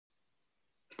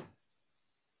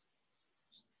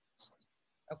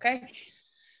Okay.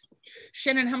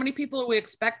 Shannon, how many people are we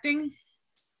expecting?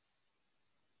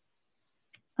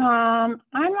 I'm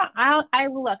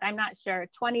not sure.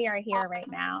 20 are here right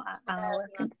now. I'll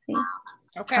look and see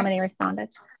how many responded.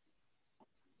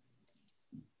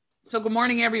 So good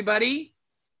morning, everybody.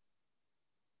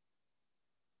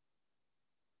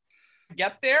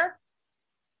 Get there?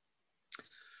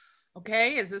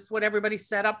 Okay, is this what everybody's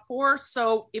set up for?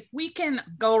 So if we can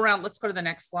go around, let's go to the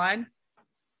next slide.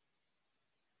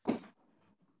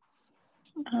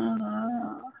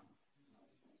 I'm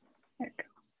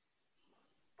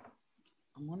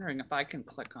wondering if I can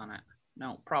click on it.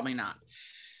 No, probably not.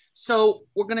 So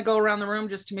we're going to go around the room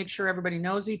just to make sure everybody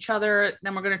knows each other.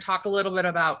 Then we're going to talk a little bit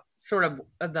about sort of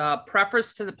the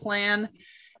preface to the plan.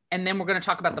 And then we're going to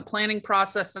talk about the planning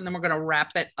process, and then we're going to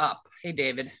wrap it up. Hey,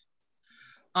 David.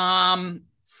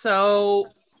 So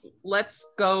let's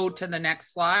go to the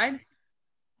next slide.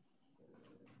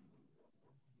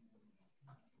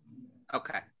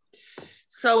 Okay.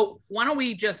 So why don't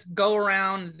we just go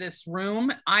around this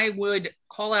room? I would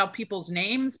call out people's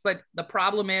names, but the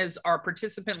problem is our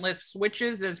participant list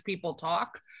switches as people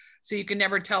talk. So you can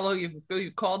never tell who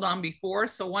you called on before.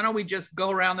 So why don't we just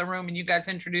go around the room and you guys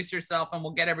introduce yourself, and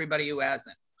we'll get everybody who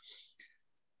hasn't.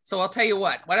 So I'll tell you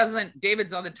what,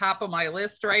 David's on the top of my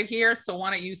list right here. So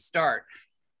why don't you start?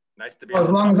 Nice to be on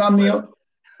the top of the list.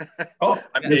 I'm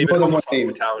David, Homeless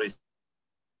Hospitality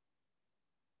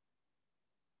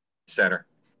Center.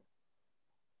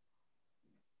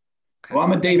 Well,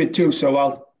 I'm a David too, so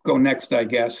I'll go next, I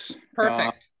guess.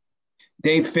 Perfect.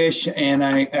 Dave Fish, and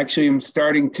I actually am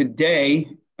starting today.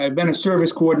 I've been a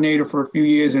service coordinator for a few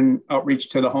years in outreach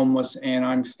to the homeless, and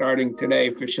I'm starting today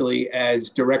officially as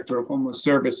Director of Homeless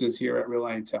Services here at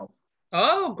Reliance Health.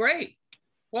 Oh, great.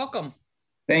 Welcome.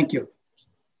 Thank you.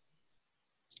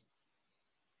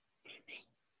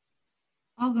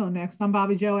 I'll go next. I'm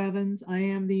Bobby Jo Evans. I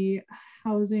am the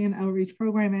Housing and Outreach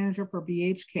Program Manager for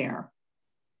BH Care.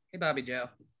 Hey, Bobby Jo.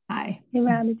 Hi. Hey,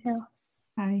 Bobby Jo.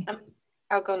 Hi.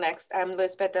 I'll go next. I'm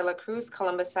Lisbeth De La Cruz,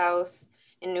 Columbus House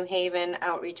in New Haven,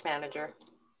 Outreach Manager.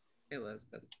 Hey,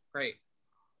 Elizabeth. Great.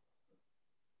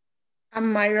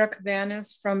 I'm Myra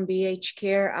Cabanas from BH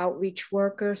Care, Outreach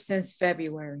Worker since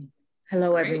February.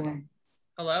 Hello, Great. everyone.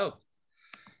 Hello.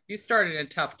 You started a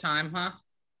tough time, huh?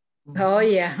 Oh,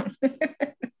 yeah.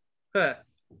 Huh.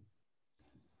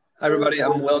 Hi, everybody.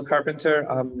 I'm Will Carpenter.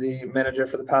 I'm the manager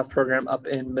for the PATH program up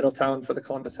in Middletown for the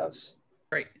Columbus House.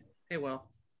 Great. Hey, Will.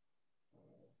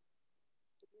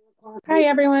 Hi,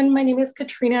 everyone. My name is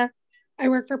Katrina. I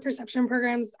work for Perception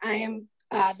Programs. I am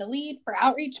the lead for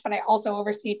outreach, but I also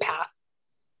oversee PATH.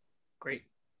 Great.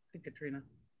 Hey, Katrina.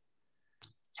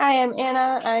 Hi, I'm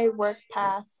Anna. I work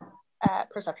PATH at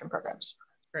Perception Programs.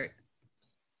 Great.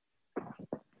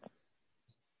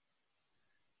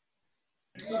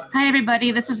 Hi,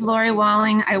 everybody. This is Lori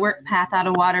Walling. I work PATH out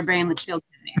of Waterbury and Litchfield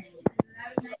County.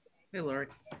 Hey, Lori.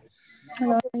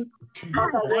 Hello.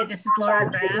 Hi, this is Laura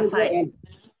Graff. Hi.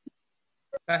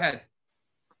 Go ahead.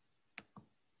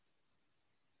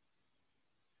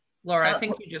 Laura, I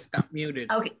think you just got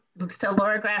muted. Okay, so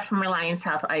Laura Graff from Reliance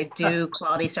Health. I do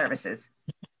quality services.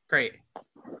 Great.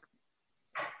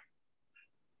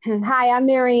 And hi, I'm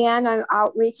Marianne. I'm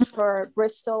outreach for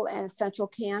Bristol and Central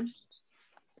Can.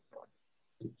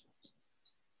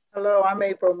 Hello, I'm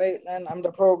April Maitland. I'm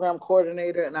the program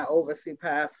coordinator and I oversee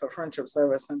PATH for Friendship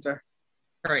Service Center.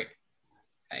 Great.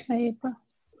 Hi. Hi, April.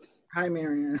 Hi,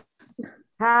 Marianne.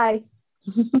 Hi.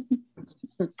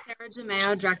 Sarah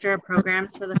DeMeo, Director of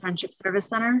Programs for the Friendship Service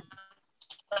Center.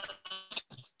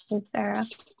 Hey, Sarah.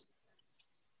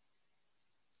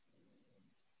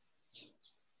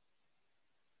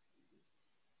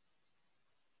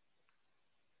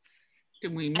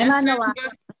 Did we miss anybody?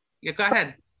 Yeah, go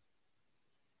ahead.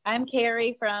 I'm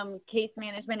Carrie from Case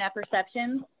Management at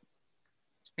Perception.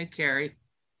 Hey, Carrie.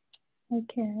 Hey,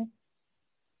 Carrie.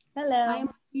 Hello.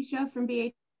 I'm Keisha from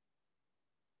BH.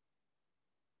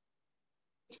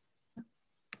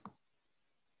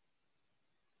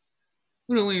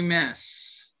 Who do we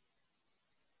miss?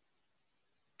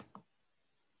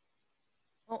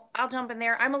 Well, I'll jump in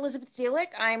there. I'm Elizabeth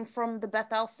Zelick. I'm from the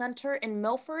Bethel Center in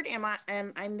Milford, and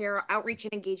I'm their outreach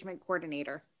and engagement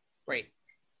coordinator. Great.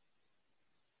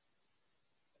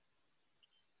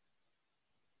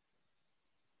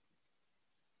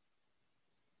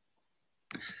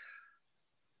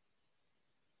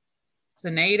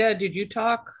 Zenaida, did you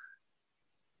talk?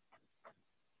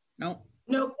 No.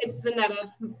 Nope, it's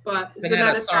Zanetta, but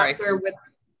Zanetta Sasser with,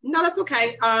 no, that's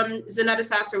okay. Zanetta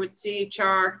Sasser with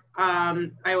CHR.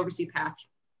 I oversee PATH.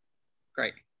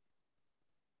 Great.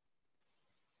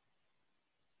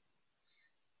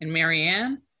 And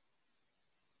Marianne?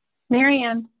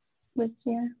 Marianne was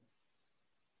here.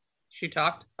 She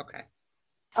talked? Okay.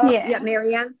 Oh, yeah,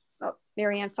 Marianne. Oh,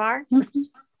 Marianne Farr.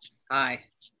 Hi.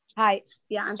 Hi.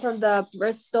 Yeah, I'm from the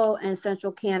Bristol and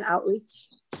Central Can Outreach.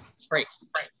 Great.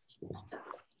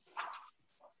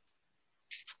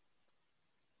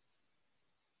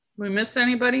 We miss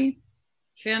anybody?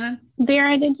 Shannon?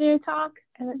 Vera, did you talk?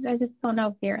 I just don't know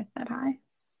if Vera said hi.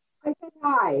 I said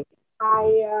hi.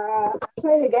 I'll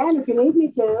say it again if you need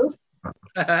me to.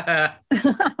 No,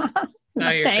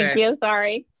 you're Thank good. you.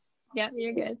 Sorry. Yeah,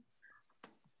 you're good.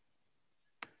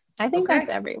 I think that's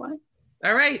everyone.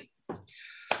 All right.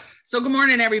 So good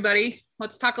morning, everybody.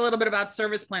 Let's talk a little bit about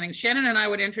service planning. Shannon and I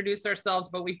would introduce ourselves,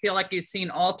 but we feel like you've seen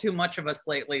all too much of us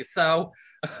lately. So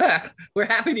we're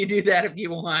happy to do that if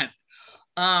you want.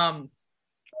 So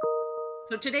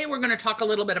today we're going to talk a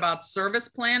little bit about service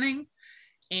planning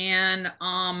and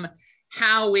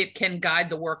how it can guide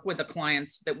the work with the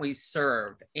clients that we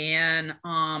serve, and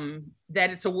that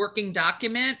it's a working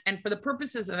document. And for the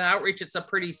purposes of outreach, it's a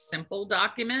pretty simple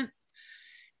document.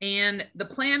 And the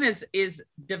plan is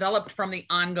developed from the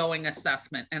ongoing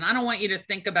assessment. And I don't want you to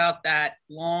think about that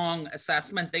long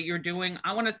assessment that you're doing.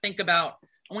 I want you to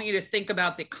think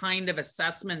about the kind of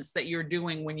assessments that you're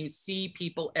doing when you see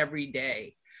people every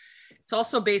day. It's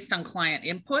also based on client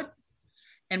input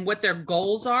and what their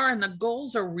goals are. And the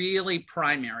goals are really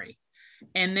primary.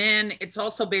 And then it's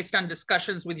also based on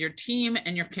discussions with your team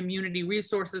and your community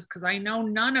resources, because I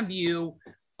know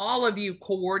all of you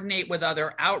coordinate with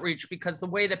other outreach, because the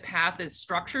way the path is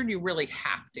structured, you really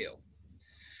have to.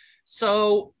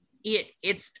 So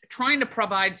it's trying to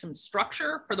provide some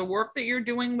structure for the work that you're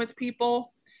doing with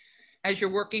people as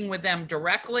you're working with them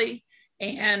directly,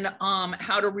 and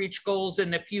how to reach goals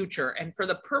in the future. And for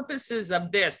the purposes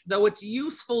of this, though it's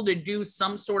useful to do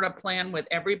some sort of plan with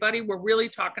everybody, we're really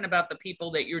talking about the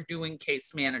people that you're doing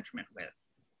case management with.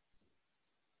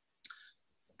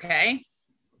 Okay.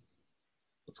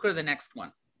 Let's go to the next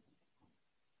one.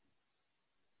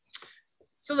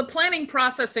 So the planning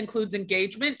process includes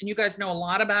engagement, and you guys know a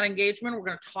lot about engagement. We're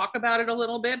going to talk about it a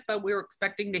little bit, but we were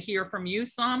expecting to hear from you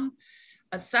some.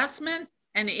 Assessment,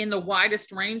 and in the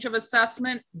widest range of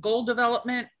assessment, goal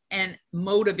development, and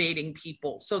motivating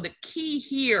people. So the key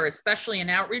here, especially in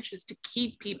outreach, is to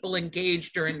keep people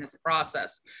engaged during this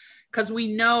process, because we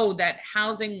know that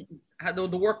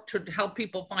the work to help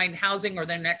people find housing or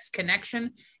their next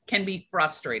connection can be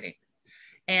frustrating,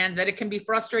 and that it can be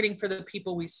frustrating for the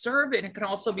people we serve, and it can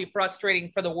also be frustrating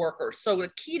for the workers. So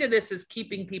the key to this is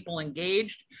keeping people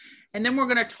engaged. And then we're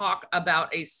going to talk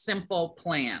about a simple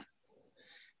plan.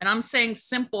 And I'm saying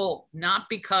simple, not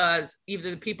because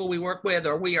either the people we work with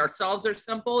or we ourselves are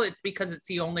simple. It's because it's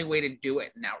the only way to do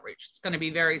it in outreach. It's going to be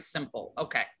very simple.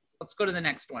 Okay, let's go to the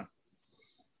next one.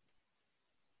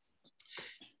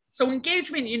 So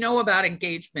engagement, you know about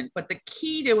engagement, but the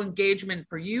key to engagement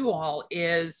for you all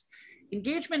is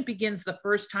engagement begins the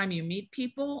first time you meet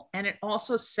people, and it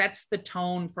also sets the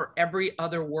tone for every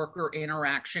other worker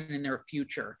interaction in their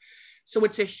future. So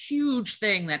it's a huge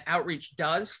thing that outreach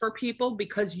does for people,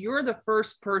 because you're the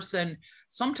first person,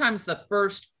 sometimes the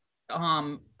first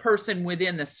person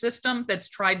within the system that's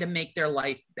tried to make their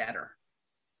life better,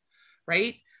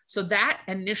 right? So that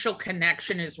initial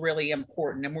connection is really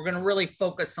important, and we're going to really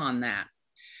focus on that.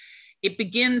 It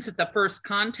begins at the first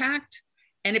contact,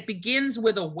 and it begins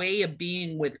with a way of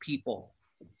being with people,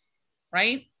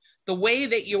 right? The way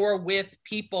that you're with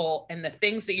people and the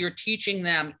things that you're teaching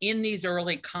them in these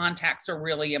early contacts are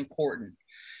really important.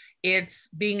 It's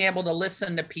being able to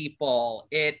listen to people.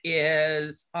 It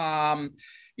is,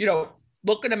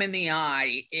 looking them in the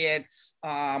eye. It's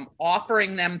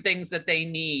offering them things that they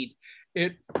need.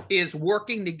 It is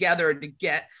working together to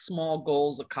get small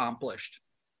goals accomplished.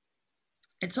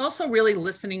 It's also really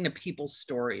listening to people's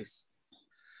stories,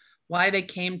 why they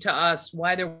came to us,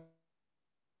 why they're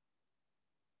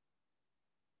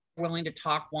willing to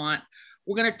talk, We're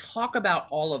going to talk about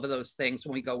all of those things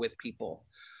when we go with people.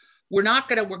 We're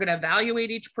going to evaluate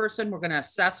each person. We're going to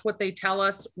assess what they tell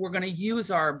us. We're going to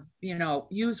use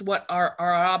what our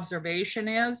observation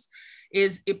is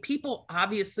if people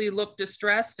obviously look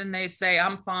distressed and they say,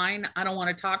 I'm fine, I don't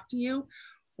want to talk to you.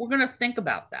 We're going to think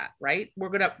about that, right? We're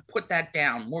going to put that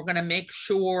down. We're going to make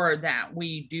sure that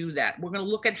we do that. We're going to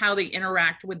look at how they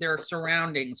interact with their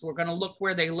surroundings. We're going to look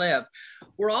where they live.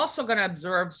 We're also going to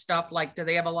observe stuff like, do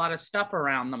they have a lot of stuff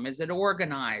around them? Is it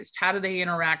organized? How do they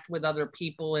interact with other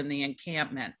people in the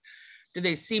encampment? Do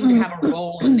they seem to have a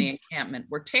role in the encampment?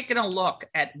 We're taking a look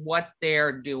at what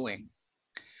they're doing.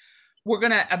 We're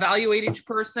going to evaluate each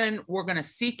person. We're going to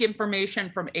seek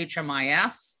information from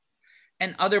HMIS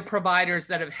and other providers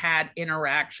that have had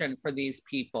interaction for these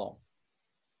people.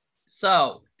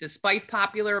 So despite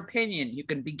popular opinion, you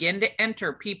can begin to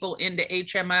enter people into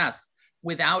HMS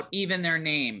without even their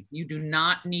name. You do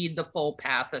not need the full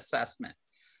path assessment.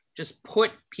 Just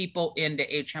put people into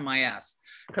HMIS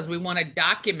because we want to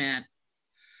document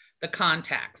the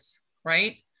contacts,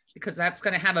 right? Because that's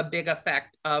going to have a big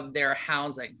effect of their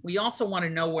housing. We also want to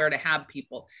know where to have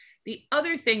people. The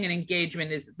other thing in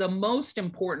engagement is the most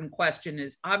important question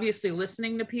is obviously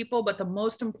listening to people, but the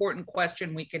most important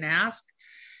question we can ask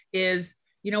is,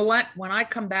 you know what, when I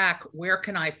come back, where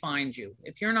can I find you?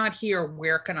 If you're not here,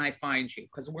 where can I find you?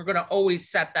 Because we're going to always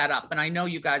set that up. And I know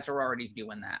you guys are already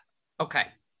doing that. Okay,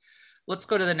 let's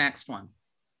go to the next one.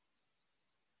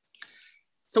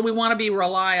 So we want to be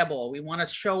reliable. We want to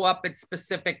show up at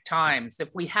specific times. If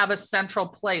we have a central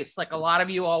place, like a lot of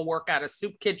you all work out of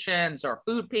soup kitchens or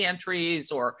food pantries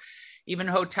or even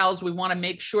hotels, we want to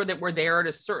make sure that we're there at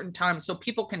a certain time so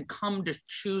people can come to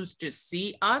choose to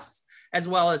see us as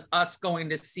well as us going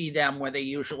to see them where they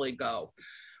usually go.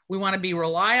 We want to be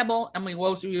reliable and we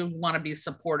also want to be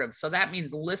supportive. So that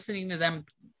means listening to them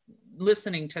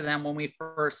when we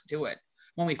first do it,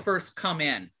 when we first come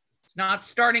in. It's not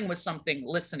starting with something,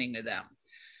 listening to them.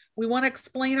 We want to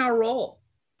explain our role.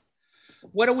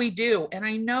 What do we do? And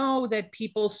I know that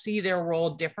people see their role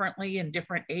differently in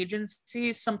different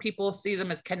agencies. Some people see them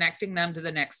as connecting them to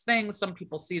the next thing. Some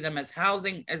people see them as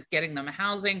housing, as getting them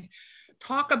housing.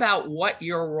 Talk about what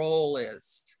your role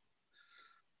is.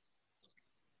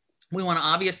 We want to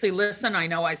obviously listen. I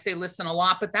know I say listen a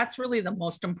lot, but that's really the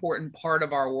most important part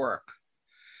of our work.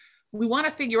 We want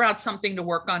to figure out something to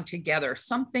work on together,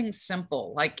 something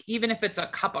simple, like even if it's a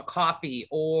cup of coffee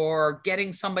or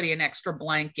getting somebody an extra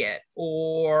blanket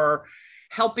or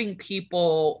helping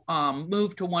people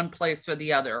move to one place or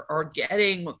the other or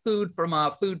getting food from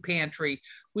a food pantry.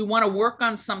 We want to work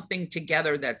on something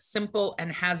together that's simple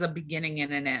and has a beginning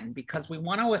and an end because we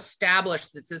want to establish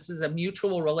that this is a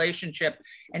mutual relationship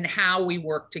and how we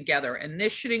work together. And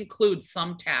this should include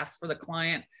some tasks for the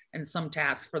client and some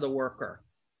tasks for the worker.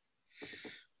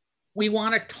 We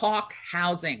want to talk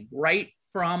housing right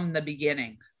from the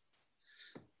beginning.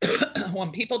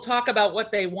 When people talk about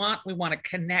what they want, we want to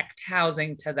connect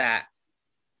housing to that.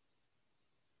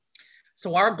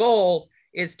 So our goal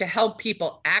is to help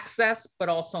people access, but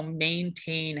also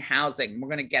maintain housing. We're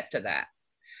going to get to that.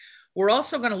 We're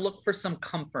also going to look for some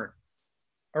comfort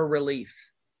or relief.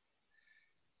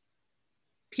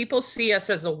 People see us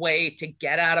as a way to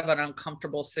get out of an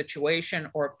uncomfortable situation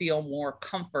or feel more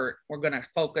comfort. We're going to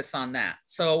focus on that.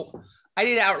 So I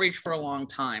did outreach for a long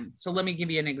time. So let me give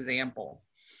you an example.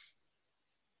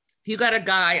 If you got a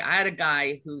guy, I had a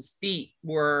guy whose feet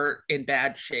were in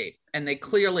bad shape and they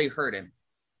clearly hurt him.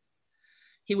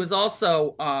 He was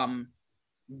also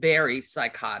very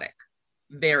psychotic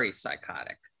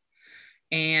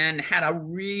and had a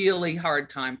really hard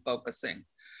time focusing.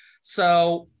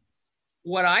 So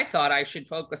what I thought I should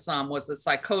focus on was the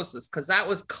psychosis because that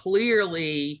was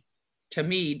clearly, to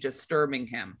me, disturbing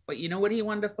him. But you know what he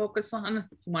wanted to focus on?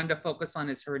 He wanted to focus on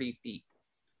his hurty feet.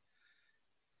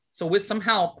 So with some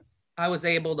help, I was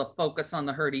able to focus on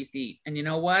the hurty feet. And you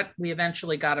know what? We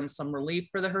eventually got him some relief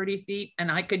for the hurty feet,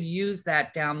 and I could use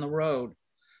that down the road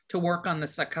to work on the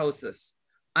psychosis.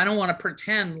 I don't want to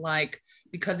pretend like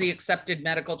because he accepted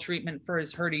medical treatment for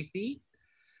his hurty feet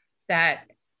that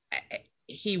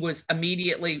he was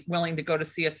immediately willing to go to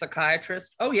see a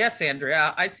psychiatrist. Oh yes,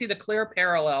 Andrea, I see the clear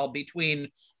parallel between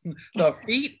the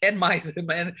feet and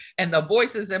the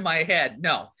voices in my head.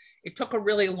 No, it took a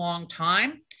really long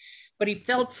time, but he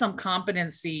felt some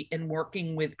competency in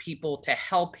working with people to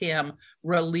help him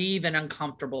relieve an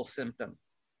uncomfortable symptom.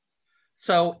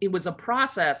 So it was a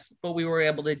process, but we were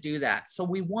able to do that. So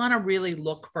we want to really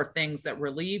look for things that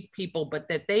relieve people, but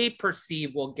that they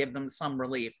perceive will give them some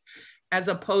relief, as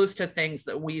opposed to things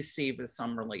that we see with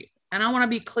some relief. And I want to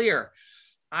be clear.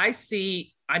 I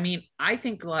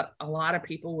think a lot of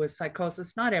people with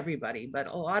psychosis, not everybody, but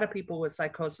a lot of people with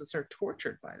psychosis are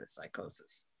tortured by the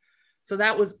psychosis. So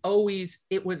that was always,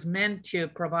 it was meant to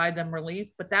provide them relief,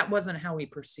 but that wasn't how we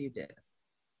perceived it.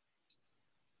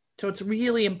 So it's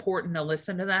really important to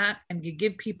listen to that and to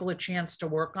give people a chance to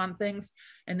work on things.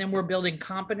 And then we're building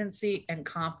competency and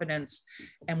confidence,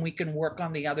 and we can work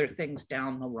on the other things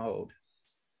down the road.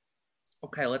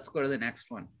 Okay, let's go to the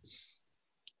next one.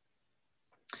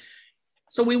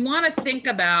 So we want to think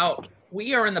about,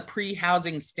 we are in the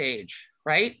pre-housing stage,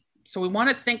 right? So we want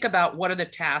to think about what are the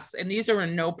tasks, and these are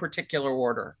in no particular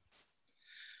order.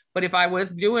 But if I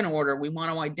was doing order, we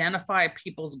want to identify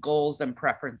people's goals and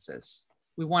preferences.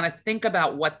 We want to think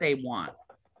about what they want.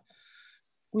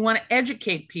 We want to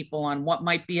educate people on what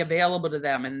might be available to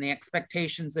them and the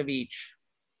expectations of each.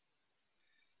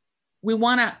 We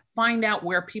want to find out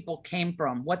where people came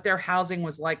from, what their housing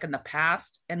was like in the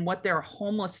past, and what their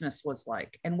homelessness was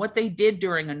like, and what they did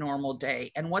during a normal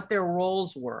day, and what their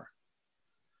roles were.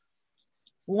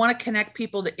 We want to connect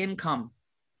people to income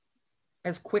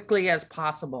as quickly as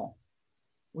possible.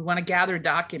 We want to gather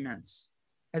documents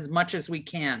as much as we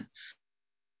can.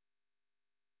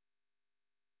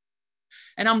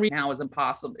 And I'm reading now is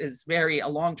impossible, is a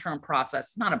long-term process.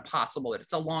 It's not impossible,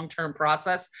 it's a long-term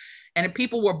process. And if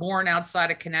people were born outside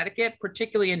of Connecticut,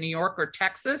 particularly in New York or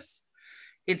Texas,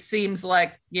 it seems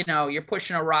like, you know, you're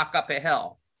pushing a rock up a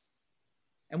hill.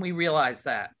 And we realize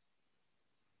that.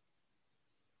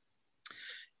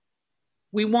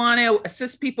 We want to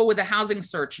assist people with a housing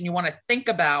search, and you want to think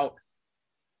about,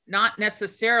 not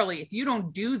necessarily, if you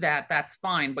don't do that, that's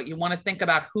fine, but you want to think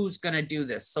about who's going to do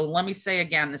this. So let me say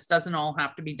again, this doesn't all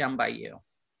have to be done by you.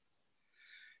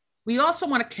 We also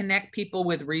want to connect people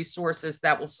with resources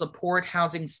that will support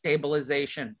housing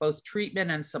stabilization, both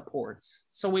treatment and supports.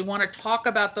 So we want to talk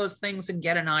about those things and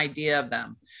get an idea of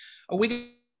them. Are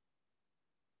we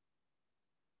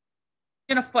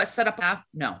going to set up a path?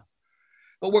 No.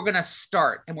 But we're going to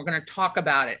start, and we're going to talk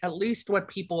about it, at least what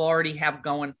people already have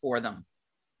going for them.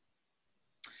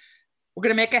 We're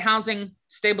going to make a housing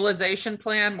stabilization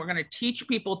plan. We're going to teach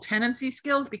people tenancy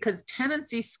skills, because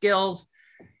tenancy skills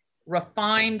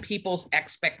refine people's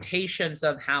expectations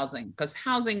of housing, because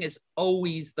housing is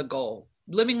always the goal.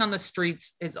 Living on the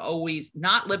streets is always,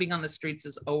 not living on the streets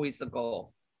is always the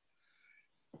goal.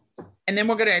 And then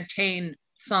we're going to attain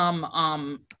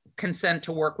some consent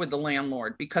to work with the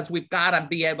landlord, because we've got to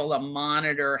be able to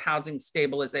monitor housing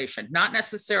stabilization. Not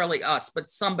necessarily us, but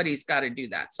somebody's got to do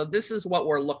that. So this is what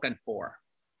we're looking for,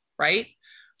 right?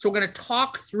 So we're going to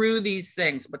talk through these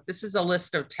things, but this is a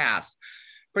list of tasks.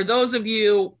 For those of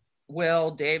you, Will,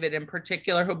 David in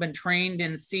particular, who've been trained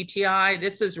in CTI,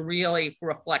 this is really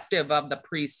reflective of the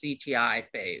pre-CTI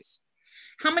phase.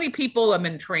 How many people have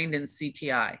been trained in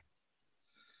CTI?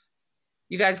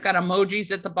 You guys got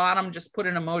emojis at the bottom? Just put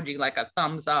an emoji like a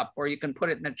thumbs up, or you can put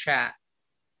it in the chat.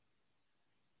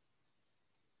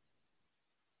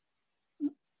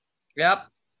 Yep.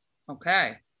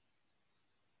 Okay.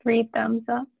 3 thumbs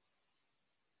up.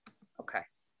 Okay.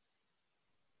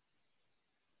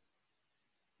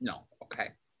 No.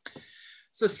 Okay.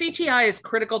 So CTI is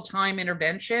critical time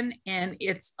intervention, and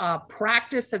it's a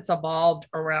practice that's evolved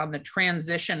around the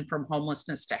transition from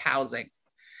homelessness to housing.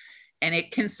 And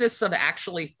it consists of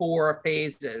actually 4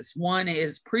 phases. One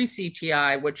is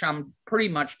pre-CTI, which I'm pretty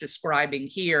much describing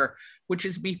here, which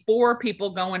is before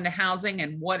people go into housing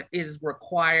and what is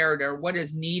required or what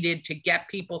is needed to get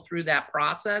people through that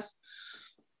process.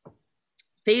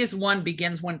 Phase 1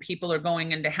 begins when people are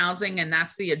going into housing, and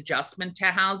that's the adjustment to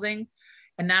housing.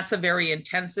 And that's a very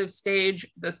intensive stage.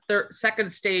 The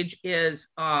second stage is,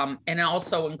 and it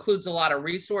also includes a lot of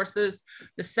resources.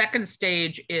 The second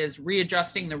stage is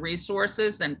readjusting the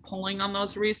resources and pulling on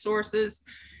those resources.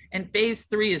 And phase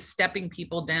 3 is stepping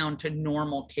people down to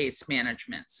normal case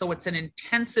management. So it's an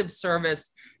intensive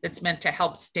service that's meant to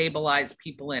help stabilize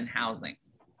people in housing.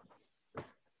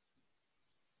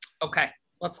 Okay,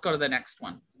 let's go to the next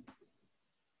one.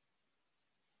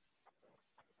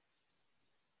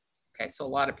 Okay, so a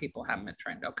lot of people haven't been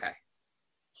trained. Okay.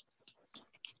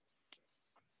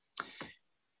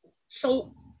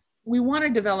 So we want to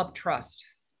develop trust.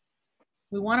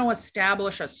 We want to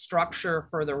establish a structure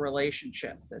for the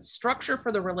relationship. The structure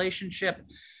for the relationship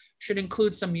should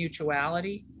include some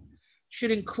mutuality, should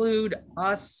include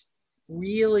us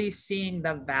really seeing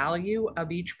the value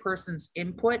of each person's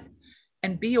input,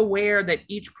 and be aware that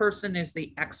each person is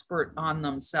the expert on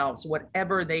themselves,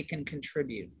 whatever they can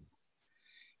contribute.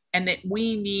 And that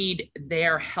we need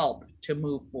their help to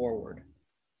move forward.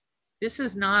 This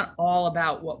is not all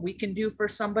about what we can do for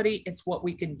somebody, it's what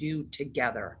we can do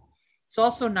together. It's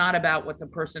also not about what the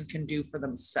person can do for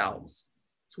themselves.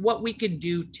 It's what we can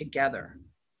do together.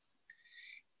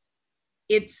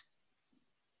 It's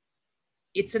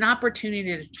an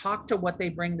opportunity to talk to what they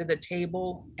bring to the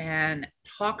table and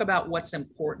talk about what's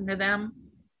important to them.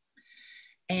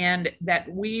 And that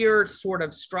we're sort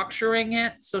of structuring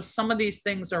it. So some of these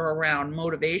things are around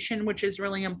motivation, which is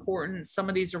really important. Some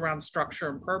of these are around structure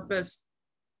and purpose.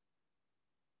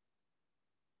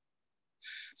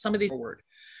 Some of these forward.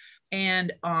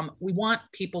 And we want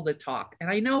people to talk. And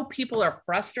I know people are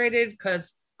frustrated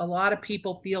because a lot of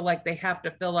people feel like they have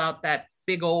to fill out that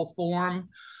big old form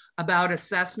about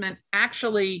assessment.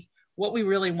 Actually, what we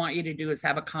really want you to do is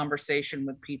have a conversation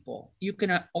with people. You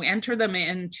can enter them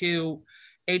into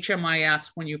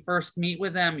HMIS when you first meet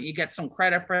with them. You get some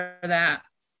credit for that.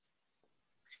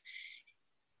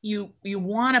 You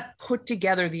want to put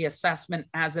together the assessment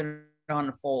as an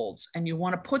unfolds. And you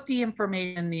want to put the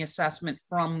information in the assessment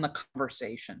from the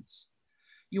conversations.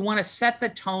 You want to set the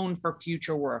tone for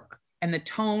future work. And the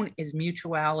tone is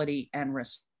mutuality and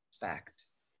respect.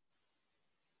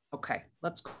 Okay,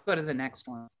 let's go to the next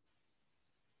one.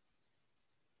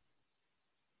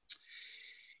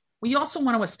 We also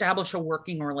want to establish a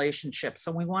working relationship.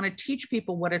 So we want to teach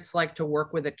people what it's like to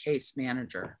work with a case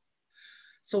manager.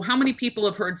 So how many people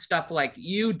have heard stuff like,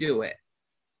 you do it?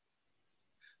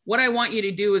 What I want you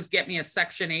to do is get me a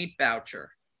Section 8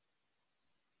 voucher.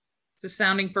 Is this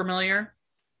sounding familiar?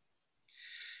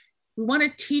 We want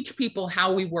to teach people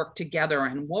how we work together.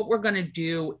 And what we're going to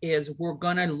do is we're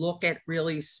going to look at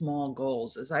really small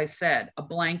goals. As I said, a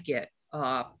blanket,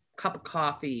 a cup of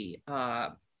coffee,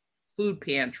 food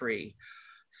pantry,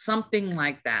 something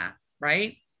like that,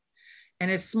 right? And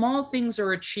as small things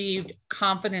are achieved,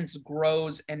 confidence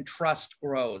grows and trust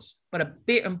grows. But a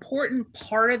big important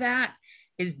part of that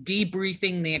is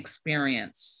debriefing the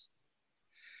experience.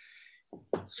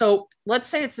 So let's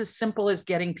say it's as simple as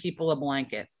getting people a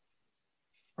blanket,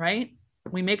 right?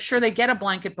 We make sure they get a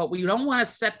blanket, but we don't want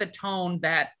to set the tone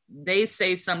that they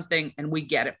say something and we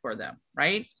get it for them,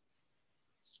 right?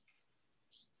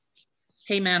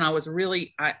 Hey man, I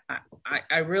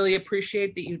really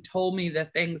appreciate that you told me the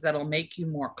things that'll make you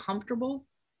more comfortable,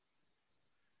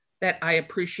 that I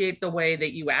appreciate the way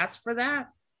that you asked for that.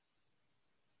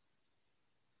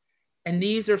 And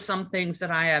these are some things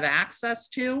that I have access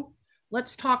to.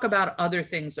 Let's talk about other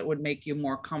things that would make you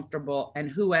more comfortable and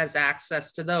who has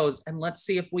access to those. And let's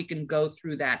see if we can go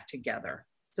through that together.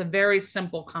 It's a very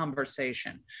simple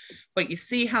conversation, but you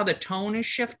see how the tone is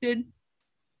shifted?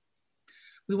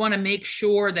 We want to make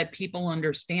sure that people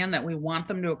understand that we want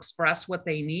them to express what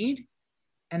they need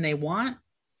and they want,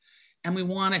 and we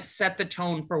want to set the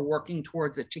tone for working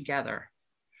towards it together.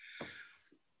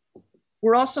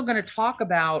 We're also going to talk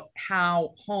about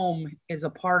how home is a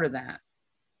part of that,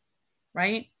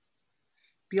 right?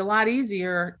 Be a lot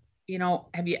easier. You know,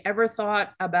 have you ever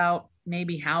thought about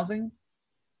maybe housing?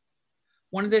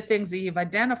 One of the things that you've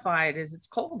identified is it's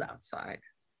cold outside.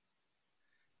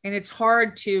 And it's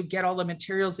hard to get all the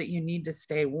materials that you need to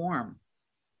stay warm.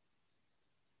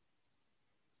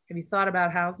 Have you thought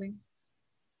about housing?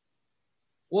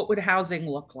 What would housing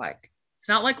look like? It's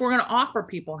not like we're going to offer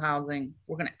people housing.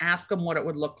 We're going to ask them what it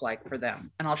would look like for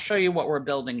them. And I'll show you what we're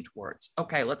building towards.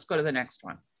 Okay, let's go to the next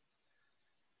one.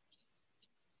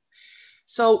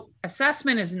 So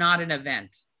assessment is not an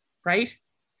event, right?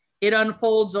 It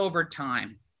unfolds over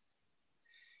time.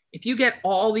 If you get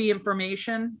all the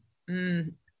information,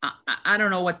 I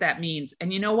don't know what that means.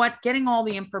 And you know what? Getting all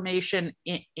the information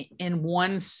in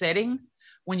one sitting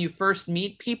when you first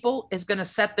meet people is going to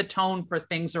set the tone for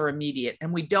things are immediate.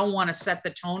 And we don't want to set the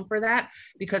tone for that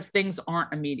because things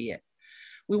aren't immediate.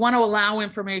 We want to allow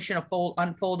information to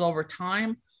unfold over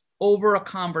time, over a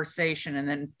conversation, and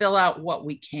then fill out what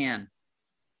we can.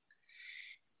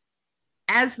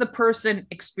 As the person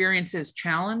experiences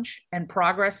challenge and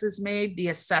progress is made, the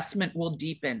assessment will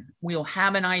deepen. We'll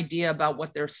have an idea about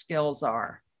what their skills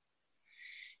are.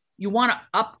 You want to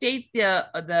update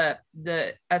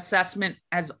the assessment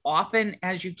as often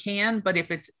as you can, but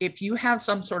if you have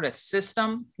some sort of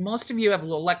system, most of you have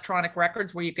electronic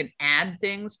records where you can add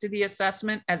things to the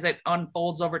assessment as it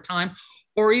unfolds over time,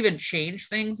 or even change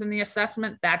things in the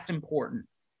assessment. That's important.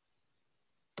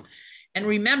 And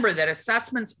remember that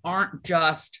assessments aren't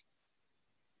just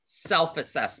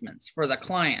self-assessments for the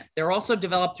client. They're also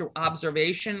developed through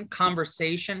observation,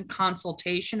 conversation,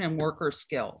 consultation, and worker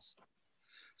skills.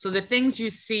 So the things you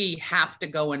see have to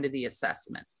go into the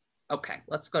assessment. Okay,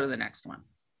 let's go to the next one.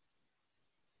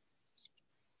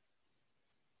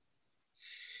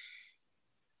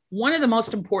 One of the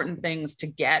most important things to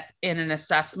get in an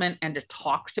assessment and to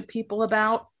talk to people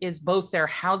about is both their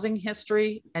housing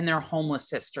history and their homeless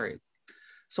history.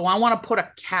 So I want to put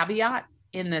a caveat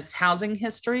in this housing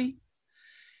history.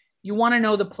 You want to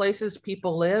know the places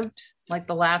people lived, like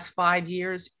the last 5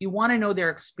 years. You want to know their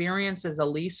experience as a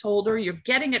leaseholder. You're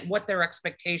getting at what their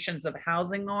expectations of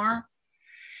housing are.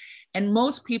 And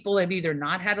most people have either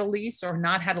not had a lease or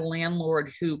not had a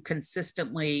landlord who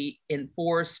consistently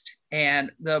enforced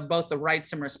and both the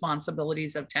rights and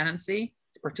responsibilities of tenancy,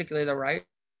 particularly the rights.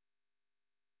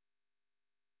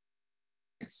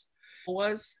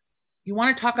 You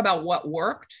want to talk about what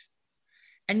worked.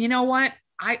 And you know what?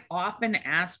 I often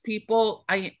ask people,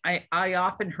 I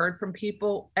often heard from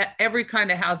people, every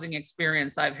kind of housing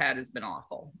experience I've had has been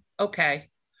awful. Okay.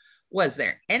 Was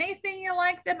there anything you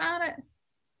liked about it?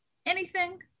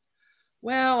 Anything?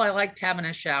 Well, I liked having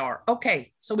a shower.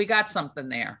 Okay. So we got something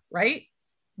there, right?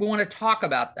 We want to talk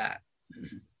about that.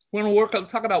 We want to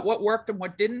talk about what worked and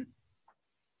what didn't.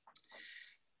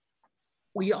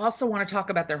 we also want to talk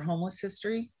about their homeless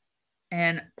history.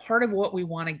 And part of what we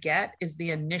want to get is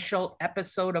the initial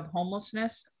episode of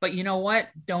homelessness. But you know what?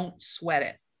 Don't sweat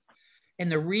it.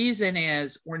 And the reason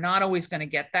is we're not always going to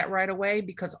get that right away,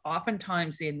 because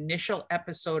oftentimes the initial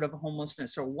episode of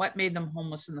homelessness, or what made them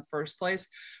homeless in the first place,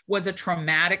 was a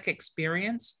traumatic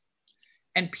experience.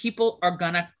 And people are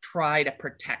going to try to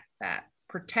protect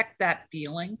that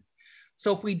feeling.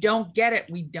 So if we don't get it,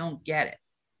 we don't get it,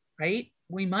 right?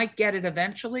 We might get it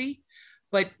eventually,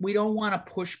 but we don't want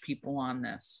to push people on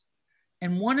this.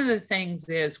 And one of the things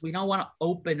is we don't want to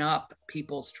open up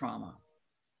people's trauma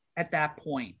at that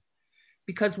point,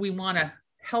 because we want to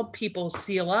help people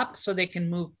seal up so they can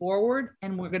move forward.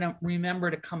 And we're going to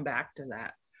remember to come back to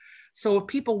that. So if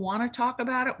people want to talk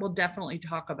about it, we'll definitely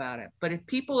talk about it. But if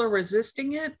people are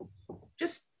resisting it,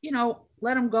 just,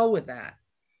 let them go with that.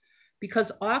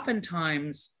 Because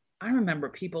oftentimes, I remember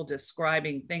people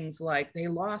describing things like they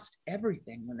lost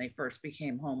everything when they first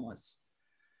became homeless.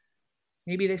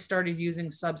 Maybe they started using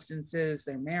substances,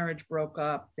 their marriage broke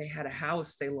up, they had a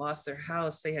house, they lost their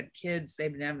house, they had kids,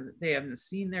 they haven't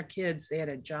seen their kids, they had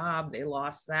a job, they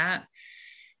lost that.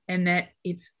 And that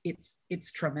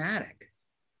it's traumatic.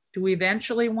 Do we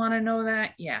eventually want to know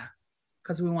that? Yeah,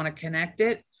 because we want to connect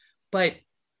it, but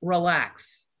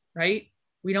relax, right?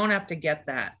 We don't have to get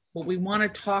that, but we want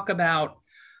to talk about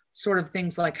sort of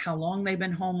things like how long they've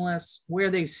been homeless, where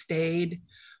they stayed,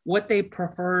 what they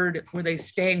preferred. Were they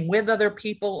staying with other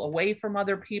people, away from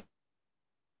other people?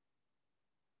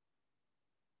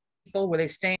 Were they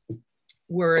staying,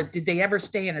 did they ever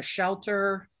stay in a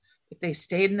shelter? If they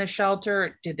stayed in the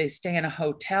shelter, did they stay in a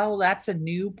hotel? That's a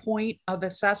new point of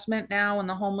assessment now in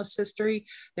the homeless history.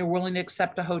 They're willing to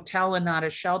accept a hotel and not a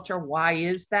shelter. Why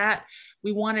is that?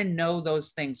 We want to know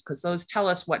those things because those tell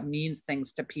us what means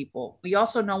things to people. We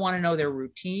also want to know their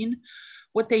routine,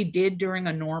 what they did during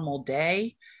a normal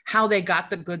day, how they got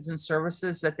the goods and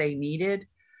services that they needed,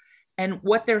 and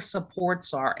what their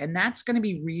supports are. And that's going to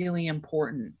be really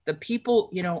important. The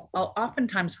people,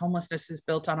 oftentimes homelessness is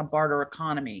built on a barter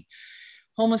economy.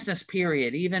 Homelessness,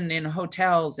 period, even in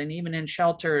hotels and even in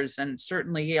shelters and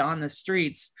certainly on the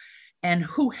streets. And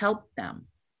who helped them?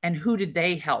 And who did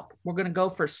they help? We're going to go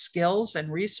for skills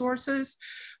and resources,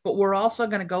 but we're also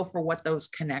going to go for what those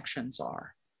connections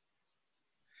are.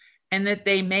 And that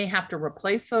they may have to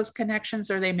replace those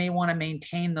connections or they may want to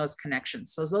maintain those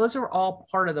connections. So those are all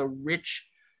part of the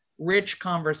rich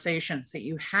conversations that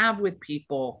you have with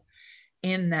people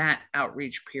in that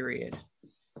outreach period.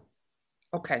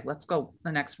 Okay, let's go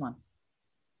the next one.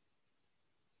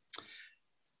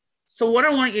 So what I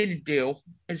want you to do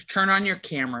is turn on your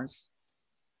cameras.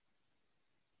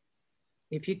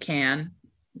 If you can,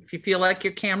 if you feel like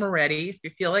you're camera ready, if you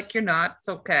feel like you're not, it's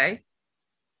okay.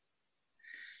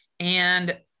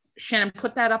 And Shannon,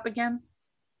 put that up again.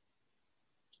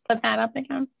 Put that up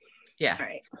again? Yeah. All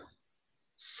right.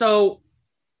 So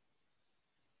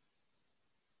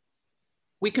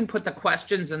we can put the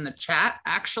questions in the chat,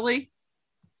 actually.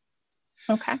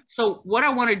 Okay. So what I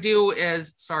want to do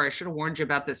is, sorry, I should have warned you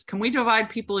about this. Can we divide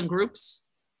people in groups?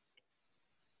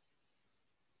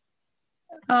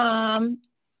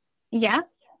 Yes.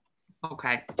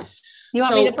 Okay. You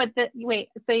want me to put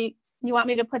you want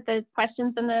me to put the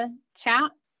questions in the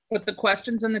chat? Put the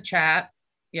questions in the chat.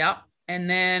 Yep. And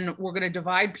then we're going to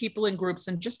divide people in groups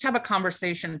and just have a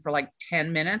conversation for like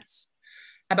 10 minutes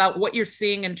about what you're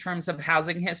seeing in terms of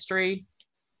housing history.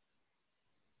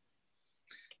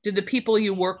 Do the people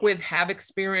you work with have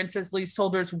experience as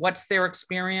leaseholders? What's their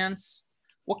experience?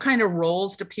 What kind of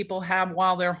roles do people have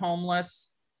while they're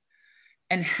homeless?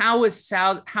 And how is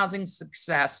housing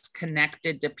success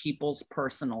connected to people's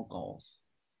personal goals?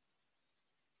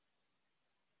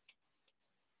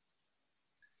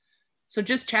 So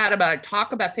just chat about it,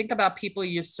 think about people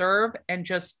you serve and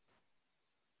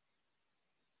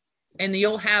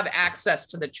you'll have access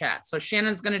to the chat. So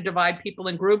Shannon's going to divide people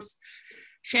in groups.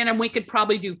 Shannon, we could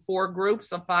probably do 4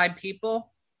 groups of 5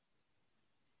 people.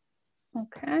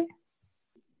 Okay.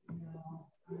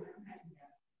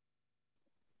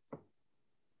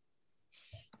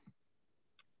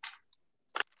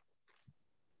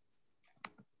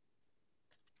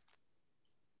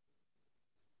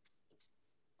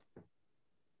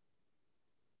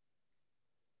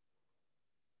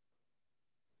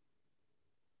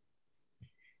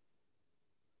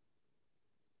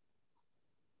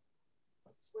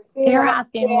 You're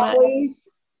asking families,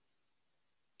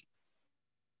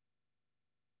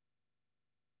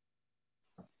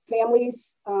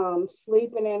 families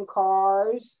sleeping in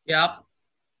cars. Yep.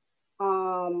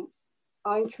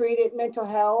 Untreated mental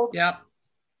health. Yep.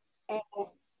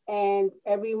 And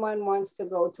everyone wants to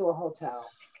go to a hotel.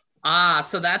 Ah,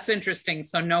 so that's interesting.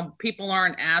 So no, people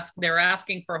aren't they're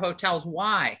asking for hotels.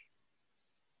 Why?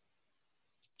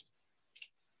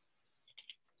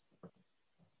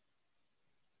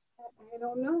 I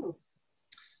don't know.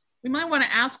 We might want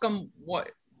to ask them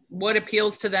what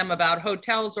appeals to them about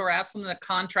hotels, or ask them to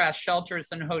contrast shelters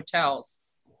and hotels,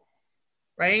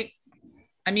 right?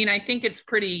 I mean, I think it's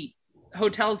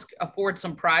hotels afford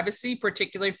some privacy,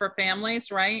 particularly for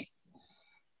families, right?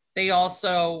 They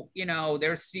also,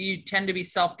 you tend to be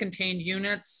self-contained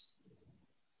units.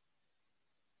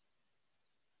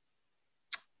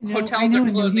 Hotels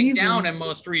are closing down in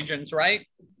most regions, right?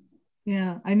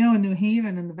 Yeah, I know in New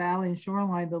Haven, in the Valley and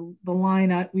Shoreline, the line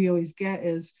that we always get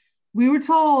is, we were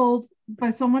told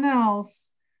by someone else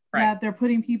that they're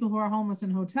putting people who are homeless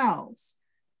in hotels.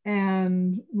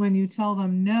 And when you tell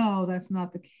them, no, that's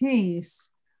not the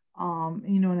case,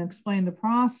 and explain the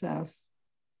process,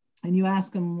 and you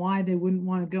ask them why they wouldn't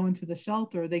want to go into the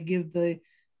shelter, they give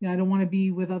I don't want to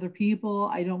be with other people.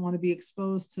 I don't want to be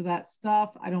exposed to that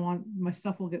stuff. I don't want, my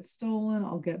stuff will get stolen.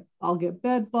 I'll get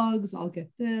bed bugs. I'll get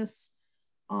this,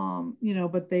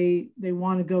 but they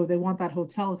want to go, they want that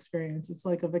hotel experience. It's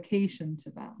like a vacation to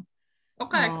them.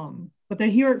 Okay. But they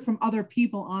hear it from other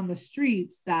people on the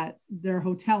streets that they're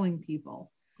hoteling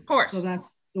people. Of course. So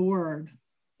that's the word.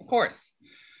 Of course.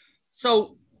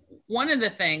 So one of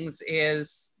the things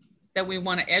is that we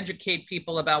want to educate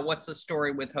people about what's the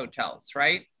story with hotels,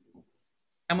 right?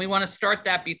 And we want to start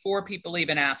that before people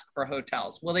even ask for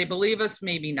hotels. Will they believe us?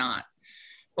 Maybe not.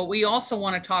 But we also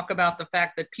want to talk about the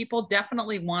fact that people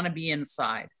definitely want to be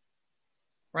inside,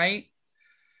 right?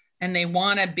 And they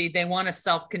want a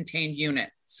self-contained unit.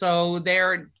 So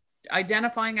they're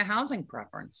identifying a housing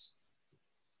preference,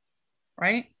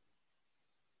 right?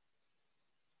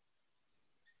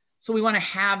 So we want to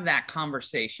have that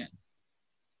conversation.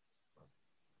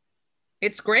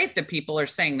 It's great that people are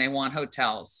saying they want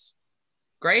hotels.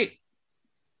 Great.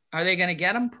 Are they going to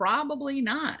get them? Probably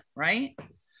not, right?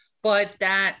 But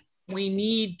that we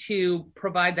need to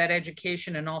provide that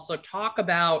education and also talk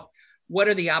about what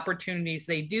are the opportunities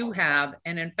they do have.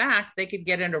 And in fact, they could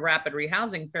get into rapid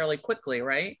rehousing fairly quickly,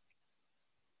 right?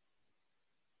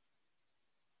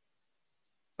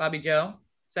 Bobby Joe,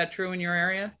 is that true in your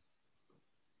area?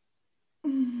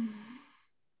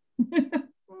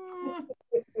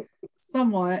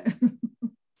 Somewhat.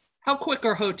 How quick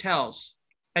are hotels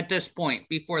at this point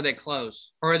before they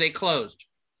close? Or are they closed?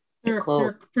 They're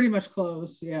pretty much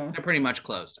closed, yeah. They're pretty much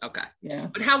closed, okay. Yeah.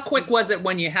 But how quick was it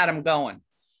when you had them going?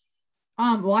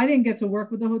 Well, I didn't get to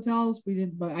work with the hotels. We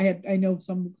didn't, but I know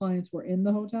some clients were in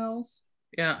the hotels.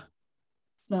 Yeah.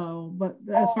 So, but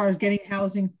as far as getting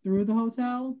housing through the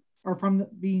hotel or from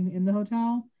being in the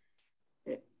hotel,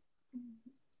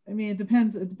 it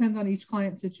depends. It depends on each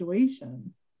client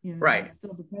situation. Right. It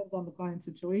still depends on the client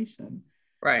situation.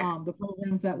 Right. The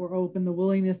programs that were open, the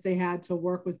willingness they had to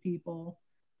work with people.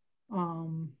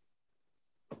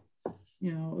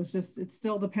 It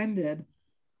still depended.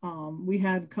 We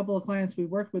had a couple of clients we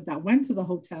worked with that went to the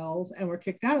hotels and were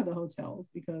kicked out of the hotels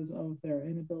because of their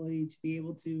inability to be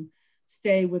able to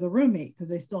stay with a roommate, because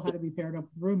they still had to be paired up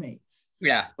with roommates.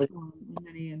 Yeah. In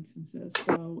many instances.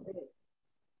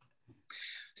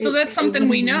 So that's something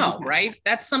we know, right?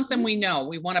 That's something we know.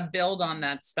 We want to build on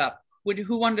that stuff.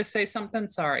 Who wanted to say something?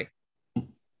 Sorry.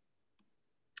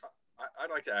 I'd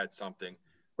like to add something.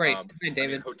 Great. Hi,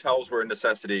 David. Hotels were a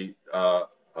necessity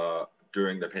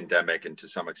during the pandemic, and to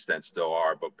some extent still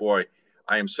are. But boy,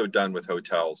 I am so done with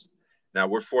hotels. Now,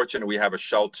 we're fortunate we have a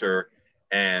shelter,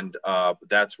 and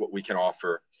that's what we can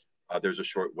offer. There's a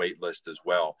short wait list as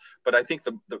well. But I think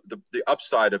the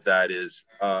upside of that is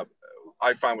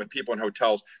I find with people in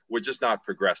hotels, we're just not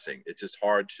progressing. It's just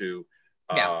hard to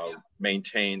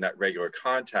maintain that regular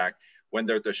contact. When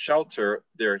they're at the shelter,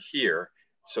 they're here.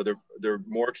 So they're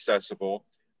more accessible.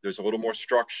 There's a little more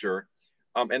structure,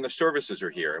 and the services are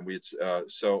here. And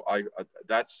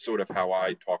that's sort of how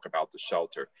I talk about the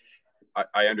shelter.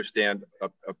 I understand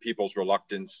people's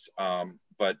reluctance,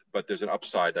 but there's an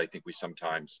upside I think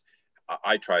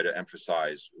I try to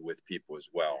emphasize with people as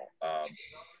well.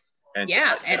 And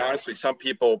honestly, some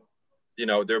people,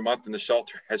 their month in the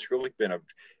shelter has really been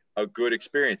a good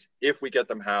experience if we get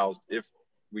them housed, if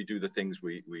we do the things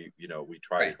we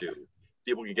try to do.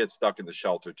 People can get stuck in the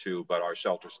shelter too, but our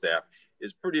shelter staff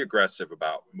is pretty aggressive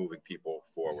about moving people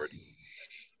forward.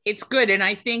 It's good. And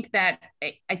I think that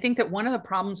one of the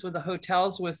problems with the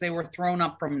hotels was they were thrown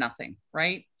up from nothing,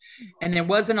 right? And there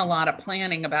wasn't a lot of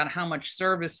planning about how much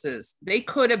services. They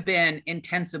could have been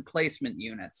intensive placement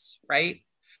units, right?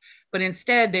 but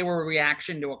instead they were a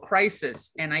reaction to a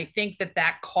crisis. And I think that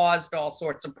that caused all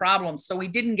sorts of problems. So we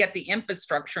didn't get the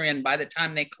infrastructure in by the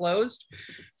time they closed.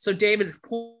 So David's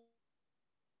point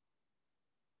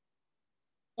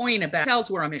about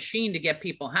hotels were a machine to get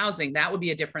people housing, that would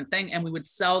be a different thing. And we would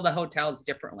sell the hotels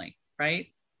differently, right?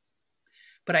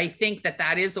 But I think that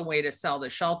that is a way to sell the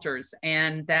shelters,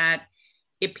 and that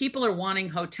if people are wanting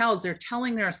hotels, they're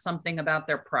telling us something about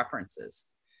their preferences.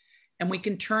 And we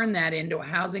can turn that into a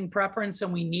housing preference,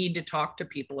 and we need to talk to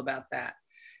people about that.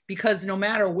 Because no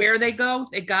matter where they go,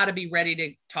 they got to be ready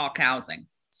to talk housing,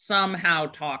 somehow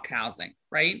talk housing,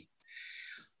 right?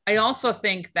 I also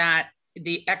think that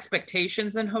the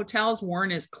expectations in hotels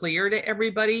weren't as clear to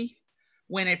everybody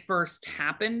when it first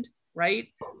happened, right?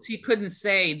 So you couldn't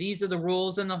say, these are the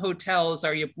rules in the hotels.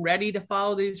 Are you ready to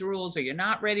follow these rules? Are you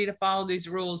not ready to follow these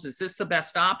rules? Is this the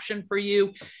best option for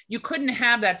you? You couldn't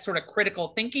have that sort of critical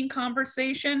thinking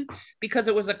conversation because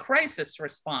it was a crisis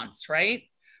response, right?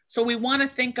 So we want to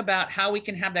think about how we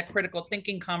can have that critical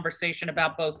thinking conversation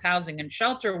about both housing and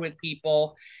shelter with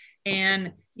people.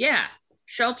 And yeah,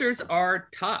 shelters are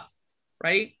tough,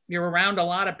 right? You're around a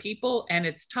lot of people and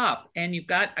it's tough. And you've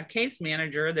got a case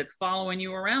manager that's following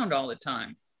you around all the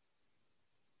time.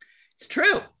 It's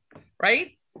true,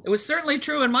 right? It was certainly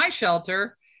true in my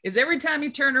shelter, is every time you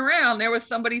turn around, there was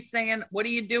somebody saying, what are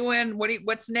you doing?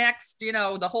 What's next? You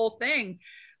know, the whole thing.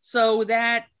 So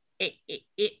that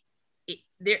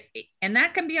and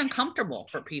that can be uncomfortable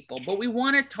for people, but we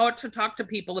want to talk to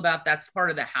people about that's part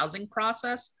of the housing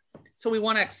process. So we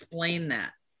want to explain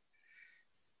that.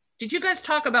 Did you guys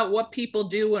talk about what people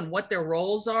do and what their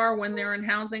roles are when they're in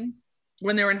housing,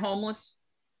 when they're in homeless?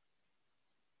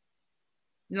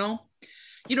 No,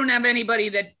 you don't have anybody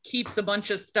that keeps a bunch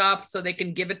of stuff so they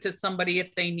can give it to somebody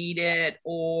if they need it,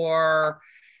 or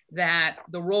that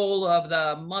the role of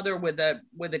the mother with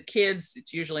the kids,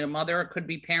 it's usually a mother, it could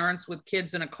be parents with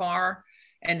kids in a car,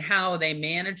 and how they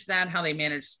manage that, how they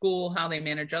manage school, how they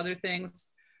manage other things.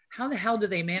 How the hell do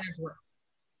they manage work?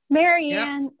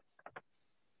 Marianne, yep.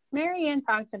 Marianne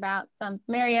talked about some.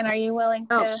 Marianne, are you willing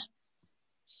to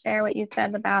share what you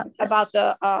said about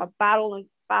the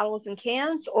bottles and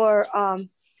cans, or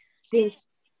the?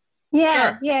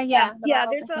 Yeah, sure. Yeah.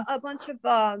 There's a bunch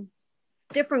of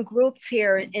different groups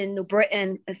here in New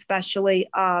Britain, especially.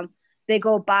 They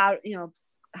go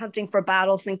hunting for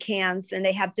bottles and cans, and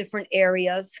they have different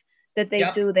areas that they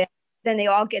do that. Then they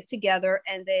all get together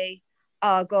and they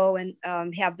go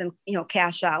and have them,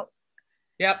 cash out.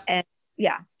 Yep. And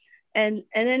yeah. And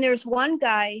then there's one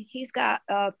guy, he's got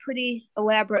a pretty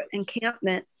elaborate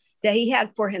encampment that he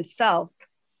had for himself.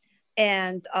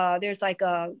 And there's like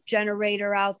a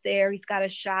generator out there. He's got a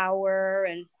shower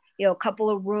and, a couple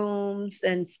of rooms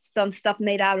and some stuff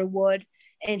made out of wood.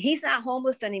 And he's not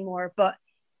homeless anymore, but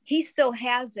he still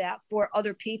has that for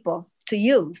other people to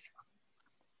use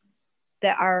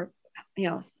that are,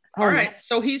 homeless. All right,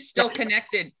 so he's still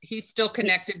connected. He's still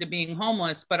connected to being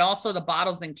homeless, but also the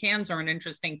bottles and cans are an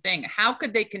interesting thing. How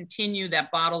could they continue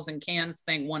that bottles and cans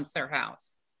thing once they're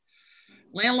housed?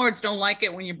 Landlords don't like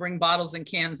it when you bring bottles and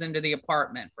cans into the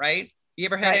apartment, right? You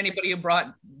ever had anybody who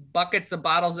brought buckets of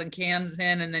bottles and cans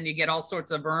in, and then you get all sorts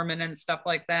of vermin and stuff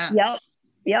like that?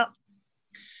 Yep.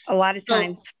 A lot of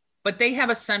times. But they have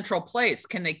a central place.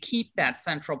 Can they keep that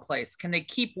central place? Can they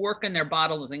keep working their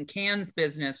bottles and cans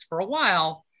business for a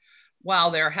while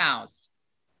they're housed?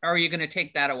 Or are you going to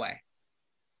take that away?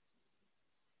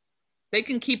 They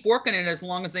can keep working it as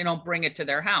long as they don't bring it to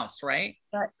their house, right?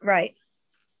 Right.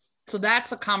 So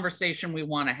that's a conversation we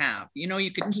want to have.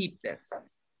 You could keep this.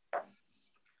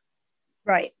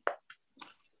 Right.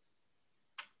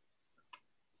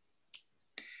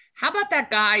 How about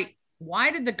that guy? Why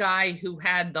did the guy who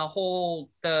had the whole,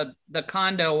 the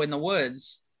condo in the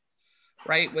woods,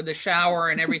 right, with the shower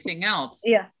and everything else?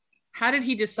 Yeah. How did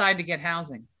he decide to get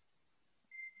housing?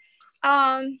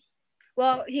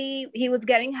 Well, he was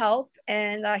getting help,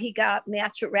 and he got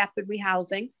matched with Rapid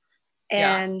Rehousing,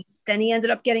 and then he ended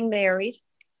up getting married.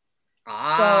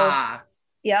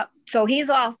 So he's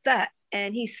all set,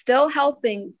 and he's still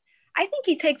helping. I think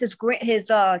he takes his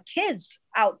kids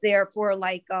out there for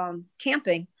like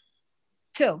camping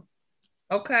too.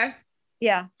 Okay.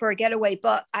 Yeah, for a getaway.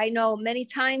 But I know many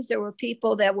times there were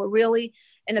people that were really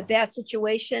in a bad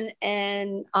situation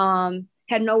and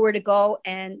had nowhere to go,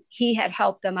 and he had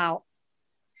helped them out.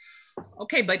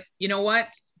 Okay, but you know what?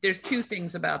 There's two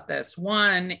things about this.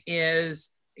 One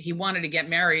is he wanted to get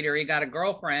married, or he got a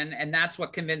girlfriend, and that's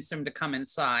what convinced him to come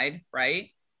inside, right?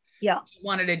 Yeah. He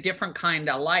wanted a different kind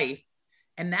of life.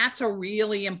 And that's a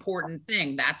really important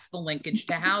thing. That's the linkage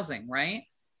to housing, right?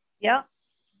 Yeah.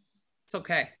 It's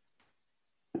okay.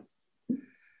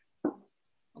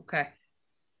 Okay.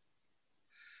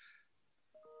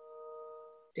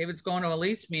 David's going to a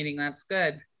lease meeting. That's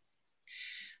good.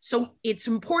 So it's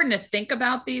important to think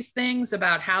about these things,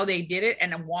 about how they did it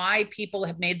and why people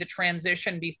have made the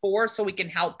transition before, so we can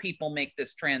help people make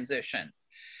this transition.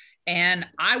 And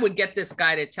I would get this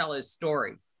guy to tell his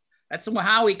story. That's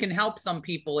how we can help some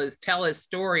people, is tell his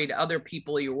story to other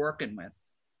people you're working with.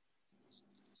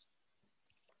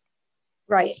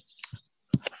 Right.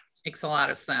 Makes a lot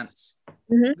of sense.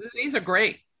 Mm-hmm. These are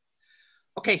great.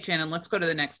 Okay, Shannon, let's go to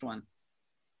the next one.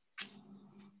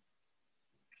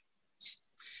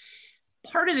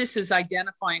 Part of this is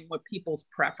identifying what people's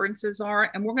preferences are,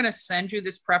 and we're going to send you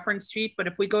this preference sheet, but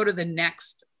if we go to the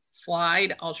next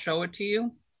slide, I'll show it to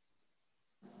you.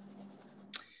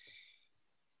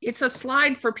 It's a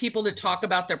slide for people to talk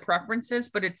about their preferences,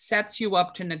 but it sets you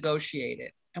up to negotiate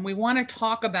it. And we want to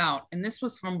talk about, and this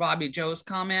was from Bobby Joe's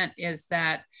comment, is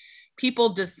that people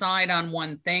decide on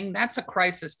one thing. That's a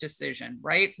crisis decision,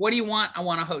 right? What do you want? I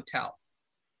want a hotel.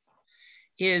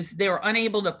 Is they're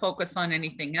unable to focus on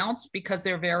anything else because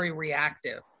they're very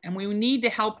reactive. And we need to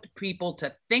help people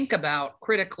to think about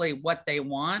critically what they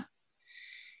want.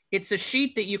 It's a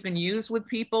sheet that you can use with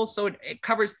people. So it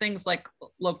covers things like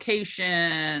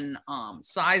location,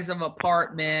 size of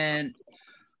apartment,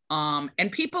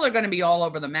 and people are going to be all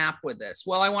over the map with this.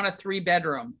 Well, I want a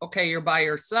 3-bedroom. Okay, you're by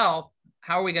yourself.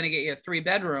 How are we going to get you a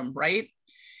 3-bedroom, right?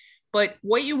 But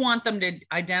what you want them to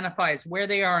identify is where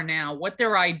they are now, what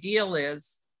their ideal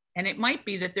is. And it might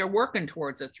be that they're working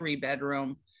towards a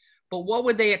 3-bedroom, but what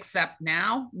would they accept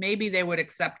now? Maybe they would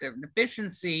accept an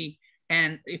efficiency.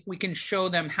 And if we can show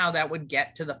them how that would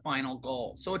get to the final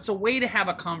goal. So it's a way to have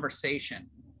a conversation.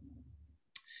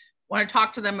 Want to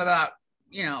talk to them about,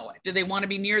 you know, do they want to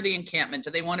be near the encampment?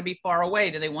 Do they want to be far away?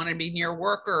 Do they want to be near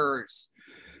workers?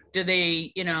 Do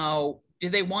they, you know, do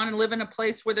they want to live in a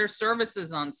place where there's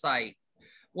services on site?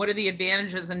 What are the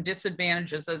advantages and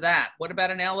disadvantages of that? What about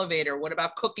an elevator? What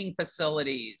about cooking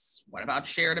facilities? What about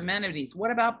shared amenities? What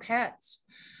about pets?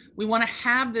 We want to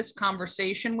have this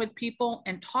conversation with people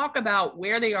and talk about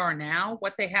where they are now,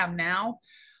 what they have now,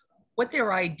 what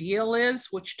their ideal is,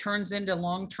 which turns into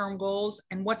long-term goals,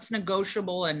 and what's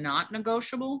negotiable and not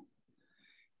negotiable.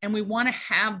 And we want to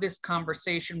have this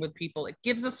conversation with people. It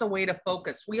gives us a way to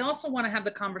focus. We also want to have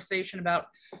the conversation about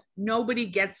nobody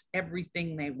gets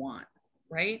everything they want,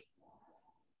 right?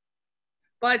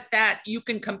 But that you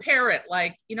can compare it,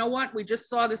 like, you know what, we just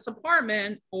saw this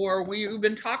apartment, or we've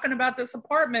been talking about this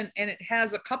apartment and it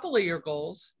has a couple of your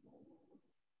goals.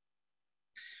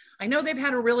 I know they've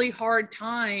had a really hard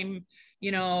time,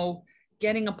 you know,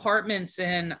 getting apartments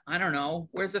in, I don't know,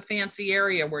 where's a fancy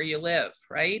area where you live,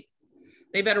 right?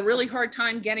 They've had a really hard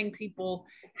time getting people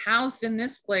housed in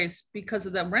this place because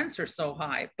of the rents are so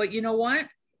high. But you know what?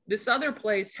 This other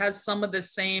place has some of the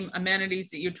same amenities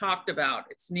that you talked about.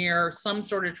 It's near some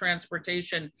sort of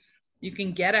transportation. You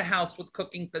can get a house with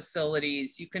cooking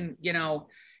facilities. You can, you know,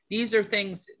 these are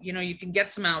things, you know, you can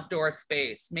get some outdoor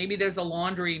space. Maybe there's a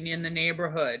laundry in the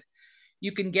neighborhood.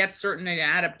 You can get certain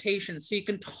adaptations. So you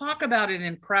can talk about it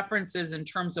in preferences in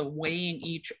terms of weighing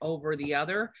each over the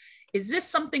other. Is this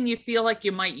something you feel like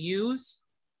you might use?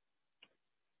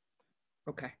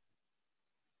 Okay.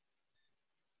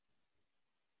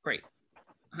 Great.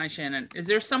 Hi, Shannon. Is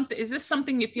this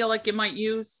something you feel like you might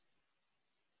use?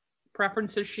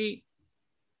 Preferences sheet?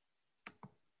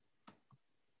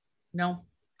 No?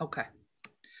 Okay.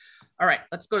 All right,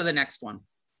 let's go to the next one.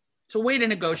 It's a way to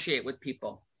negotiate with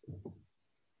people.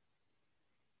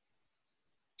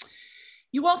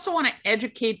 You also want to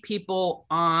educate people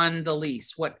on the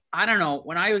lease. What, I don't know,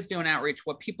 when I was doing outreach,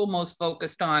 what people most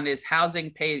focused on is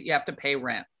housing, you have to pay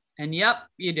rent. And yep,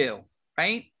 you do,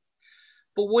 right?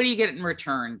 But what do you get in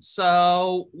return?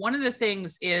 So one of the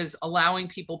things is allowing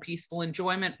people peaceful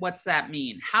enjoyment. What's that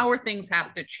mean? How are things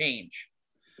have to change?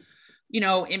 You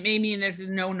know, it may mean there's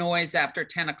no noise after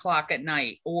 10 o'clock at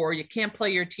night, or you can't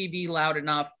play your TV loud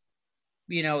enough,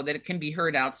 you know, that it can be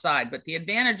heard outside. But the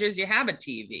advantage is you have a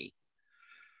TV.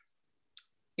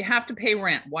 You have to pay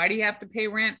rent. Why do you have to pay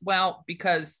rent? Well,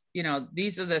 because, you know,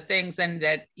 these are the things, and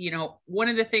that, you know, one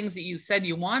of the things that you said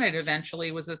you wanted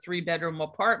eventually was a 3-bedroom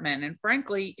apartment. And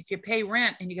frankly, if you pay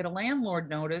rent and you get a landlord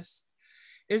notice,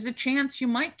 there's a chance you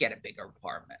might get a bigger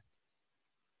apartment.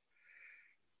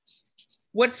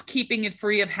 What's keeping it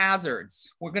free of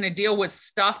hazards? We're going to deal with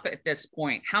stuff at this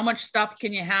point. How much stuff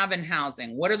can you have in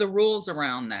housing? What are the rules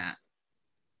around that?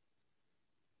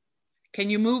 Can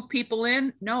you move people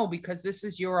in? No, because this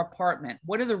is your apartment.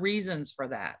 What are the reasons for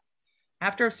that?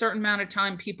 After a certain amount of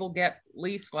time, people get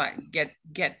lease,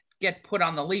 get put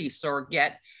on the lease or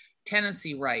get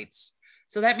tenancy rights.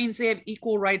 So that means they have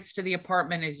equal rights to the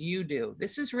apartment as you do.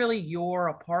 This is really your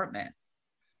apartment.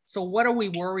 So what are we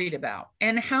worried about?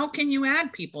 And how can you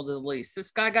add people to the lease?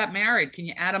 This guy got married. Can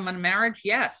you add him on marriage?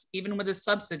 Yes, even with a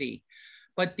subsidy.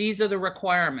 But these are the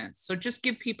requirements. So just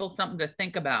give people something to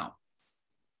think about.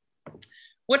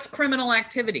 What's criminal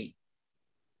activity?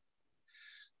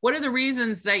 What are the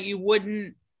reasons that you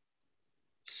wouldn't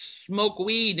smoke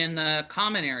weed in the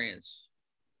common areas?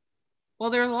 Well,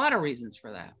 there are a lot of reasons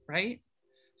for that, right?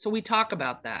 So we talk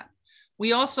about that.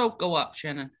 We also go up,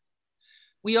 Shannon.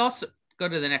 We also go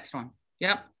to the next one.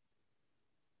 Yep.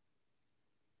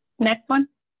 Next one.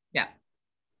 Yeah.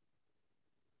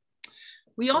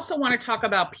 We also want to talk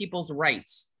about people's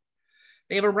rights.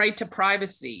 They have a right to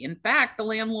privacy. In fact, the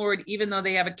landlord, even though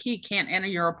they have a key, can't enter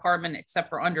your apartment except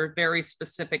for under very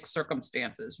specific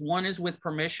circumstances. One is with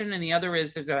permission and the other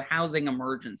is there's a housing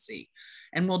emergency.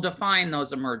 And we'll define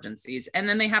those emergencies. And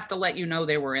then they have to let you know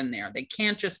they were in there. They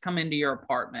can't just come into your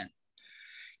apartment,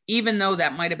 even though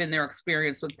that might have been their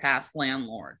experience with past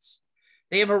landlords.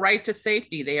 They have a right to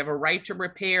safety. They have a right to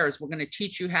repairs. We're going to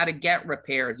teach you how to get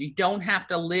repairs. You don't have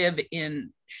to live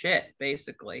in shit,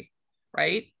 basically,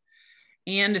 right?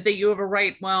 And that you have a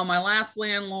right, well, my last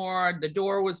landlord, the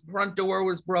front door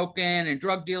was broken and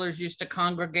drug dealers used to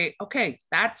congregate. Okay,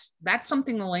 that's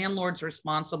something the landlord's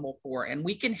responsible for, and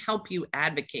we can help you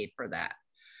advocate for that.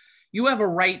 You have a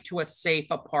right to a safe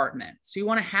apartment. So you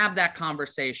want to have that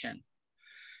conversation.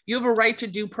 You have a right to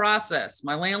due process.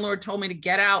 My landlord told me to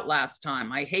get out last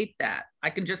time. I hate that. I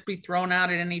can just be thrown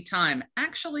out at any time.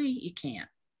 Actually, you can't.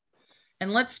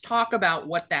 And let's talk about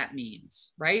what that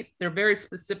means, right? There are very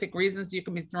specific reasons you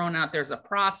can be thrown out. There's a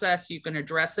process. You can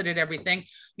address it at everything.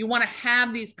 You want to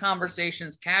have these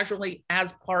conversations casually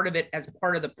as part of it, as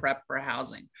part of the prep for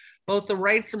housing, both the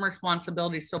rights and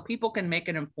responsibilities so people can make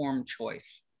an informed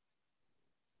choice.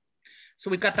 So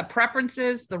we've got the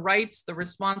preferences, the rights, the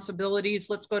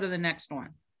responsibilities. Let's go to the next one.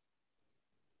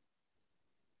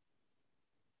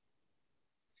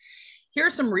 Here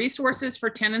are some resources for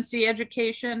tenancy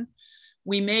education.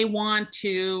 We may want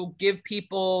to give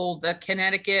people the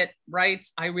Connecticut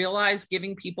rights. I realize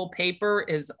giving people paper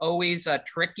is always a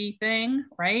tricky thing,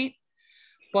 right?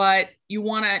 But you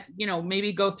want to,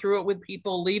 maybe go through it with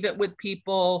people, leave it with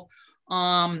people.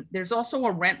 There's also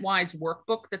a RentWise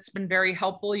workbook that's been very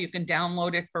helpful. You can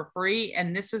download it for free.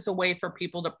 And this is a way for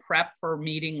people to prep for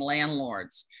meeting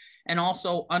landlords and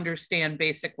also understand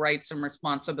basic rights and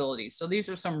responsibilities. So these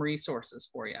are some resources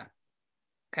for you.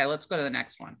 Okay, let's go to the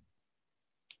next one.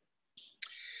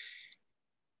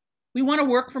 We want to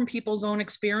work from people's own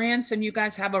experience, and you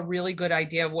guys have a really good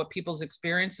idea of what people's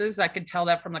experience is. I can tell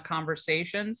that from the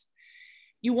conversations.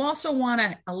 You also want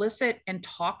to elicit and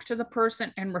talk to the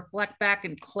person and reflect back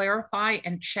and clarify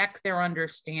and check their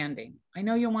understanding. I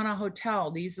know you want a hotel.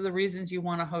 These are the reasons you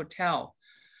want a hotel.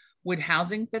 Would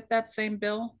housing fit that same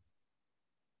bill?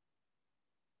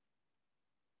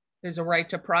 There's a right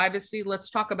to privacy. Let's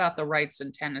talk about the rights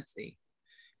and tenancy.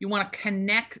 You want to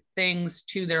connect things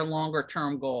to their longer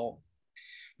term goal.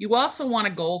 You also want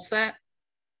a goal set.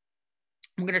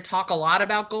 I'm going to talk a lot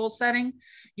about goal setting.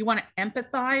 You want to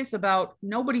empathize about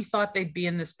nobody thought they'd be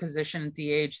in this position at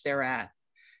the age they're at.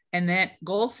 And that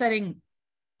goal setting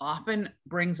often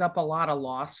brings up a lot of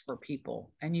loss for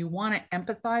people. And you want to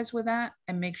empathize with that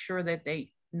and make sure that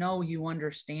they know you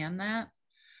understand that.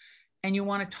 And you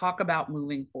want to talk about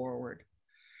moving forward.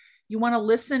 You want to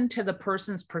listen to the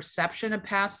person's perception of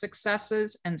past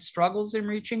successes and struggles in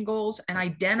reaching goals and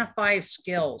identify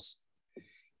skills,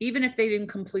 even if they didn't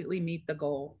completely meet the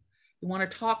goal. You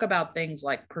want to talk about things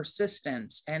like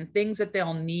persistence and things that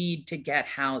they'll need to get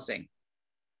housing.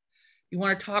 You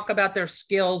want to talk about their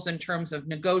skills in terms of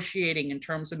negotiating, in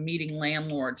terms of meeting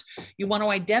landlords. You want to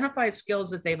identify skills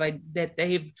that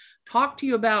they've talked to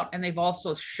you about and they've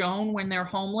also shown when they're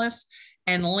homeless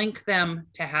and link them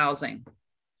to housing.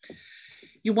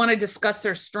 You want to discuss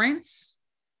their strengths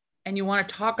and you want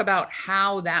to talk about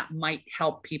how that might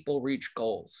help people reach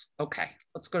goals. Okay,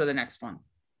 let's go to the next one.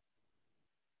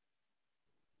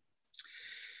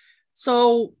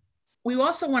 So we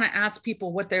also want to ask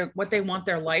people what they want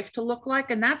their life to look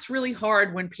like. And that's really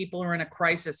hard when people are in a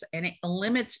crisis and it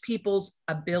limits people's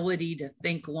ability to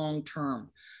think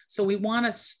long-term. So we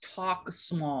want to talk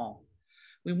small.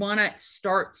 We want to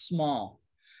start small.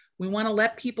 We want to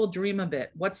let people dream a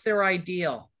bit. What's their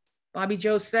ideal? Bobby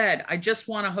Joe said, I just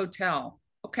want a hotel.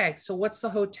 Okay, so what's the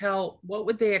hotel? What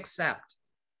would they accept?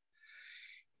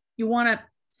 You want to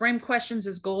frame questions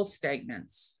as goal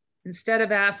statements. Instead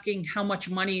of asking how much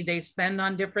money they spend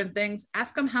on different things,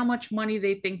 ask them how much money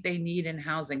they think they need in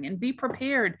housing and be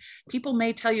prepared. People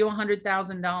may tell you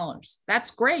 $100,000. That's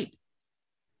great.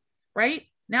 right?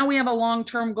 Now we have a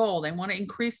long-term goal. They want to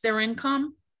increase their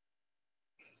income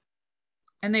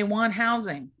and they want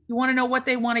housing. You want to know what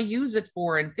they want to use it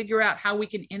for and figure out how we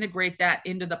can integrate that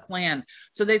into the plan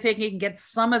so that they can get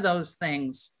some of those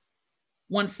things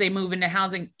once they move into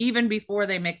housing, even before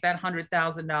they make that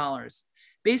 $100,000.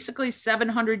 Basically,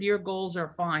 700-year goals are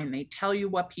fine. They tell you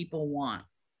what people want.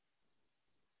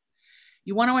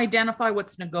 You want to identify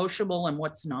what's negotiable and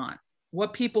what's not,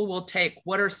 what people will take,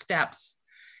 what are steps.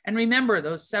 And remember,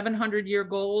 those 700-year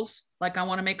goals, like I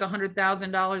want to make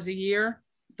 $100,000 a year,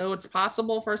 though it's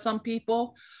possible for some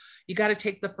people, you got to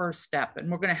take the first step. And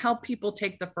we're going to help people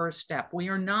take the first step. We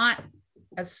are not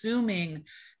assuming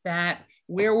that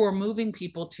where we're moving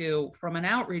people to from an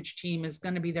outreach team is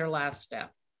going to be their last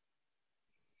step.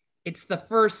 It's the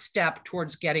first step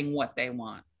towards getting what they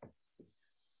want.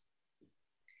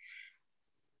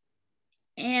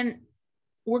 And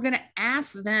we're going to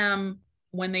ask them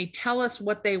when they tell us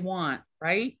what they want,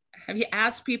 right? Have you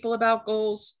asked people about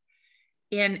goals?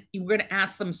 And you're going to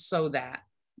ask them so that,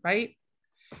 right?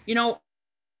 You know,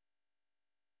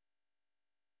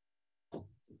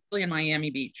 in Miami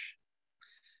Beach.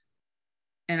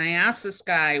 And I asked this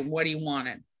guy what he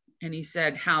wanted. And he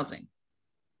said, housing.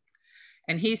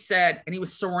 And he said, and he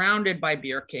was surrounded by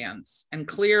beer cans and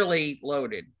clearly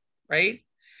loaded, right?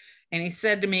 And he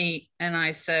said to me, and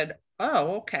I said,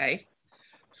 oh, okay.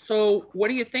 So what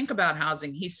do you think about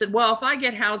housing? He said, well, if I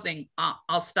get housing,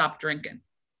 I'll stop drinking.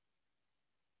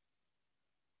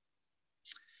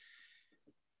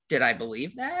 Did I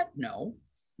believe that? No,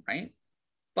 right?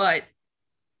 But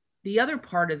the other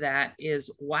part of that is,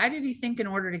 why did he think in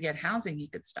order to get housing, he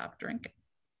could stop drinking?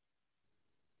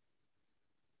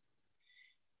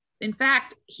 In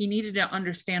fact, he needed to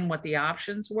understand what the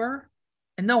options were.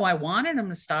 And though I wanted him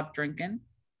to stop drinking,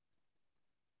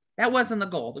 that wasn't the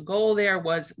goal. The goal there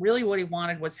was really what he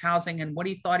wanted was housing, and what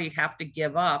he thought he'd have to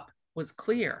give up was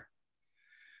clear.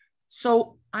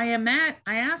 So I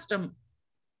asked him,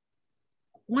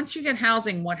 once you get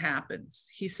housing, what happens?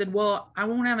 He said, well, I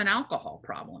won't have an alcohol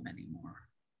problem anymore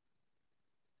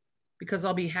because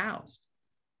I'll be housed.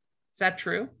 Is that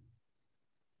true?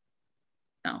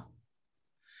 No.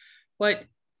 But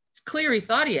it's clear he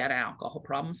thought he had an alcohol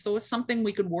problem. So it's something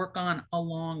we could work on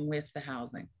along with the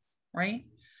housing, right?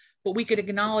 But we could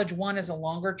acknowledge one as a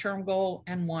longer term goal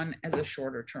and one as a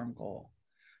shorter term goal.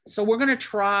 So we're going to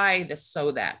try the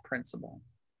so that principle.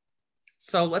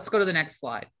 So let's go to the next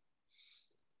slide.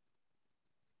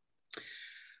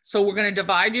 So we're going to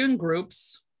divide you in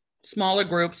groups, smaller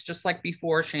groups, just like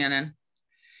before, Shannon.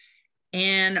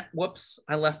 And whoops,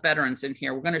 I left veterans in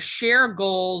here. We're going to share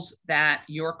goals that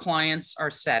your clients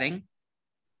are setting,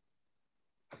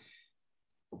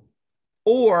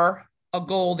 or a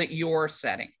goal that you're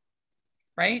setting,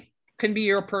 right? Can be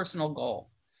your personal goal.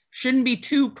 Shouldn't be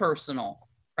too personal,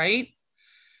 right?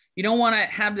 You don't want to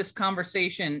have this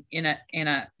conversation in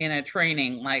a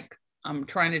training like I'm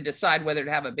trying to decide whether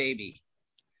to have a baby.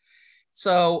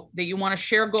 So that you want to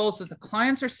share goals that the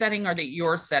clients are setting or that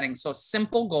you're setting. So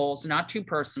simple goals, not too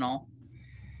personal.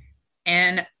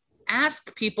 And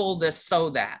ask people this so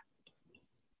that.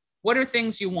 What are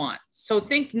things you want? So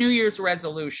think New Year's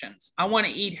resolutions. I want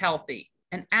to eat healthy.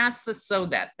 And ask the so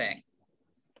that thing.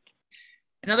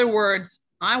 In other words,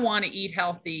 I want to eat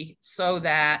healthy so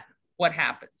that what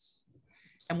happens?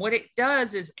 And what it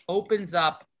does is opens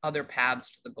up other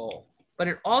paths to the goal. But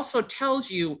it also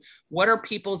tells you what are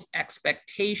people's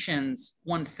expectations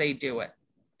once they do it.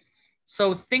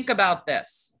 So think about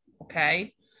this,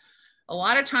 okay? A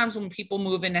lot of times when people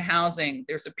move into housing,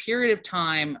 there's a period of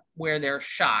time where they're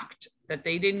shocked that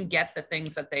they didn't get the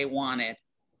things that they wanted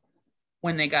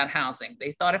when they got housing.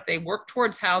 They thought if they worked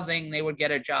towards housing, they would get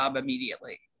a job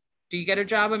immediately. Do you get a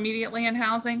job immediately in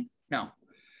housing? No.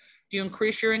 Do you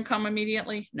increase your income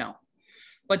immediately? No.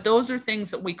 But those are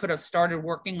things that we could have started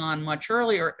working on much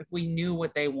earlier if we knew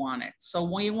what they wanted. So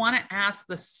we want to ask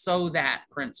the so that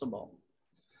principle.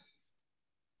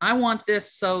 I want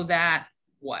this so that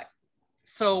what?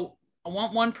 So I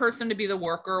want one person to be the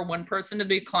worker, one person to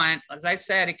be a client. As I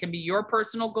said, it can be your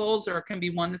personal goals or it can be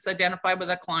one that's identified with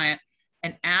a client,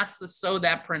 and ask the so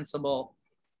that principle.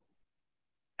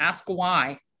 Ask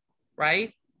why,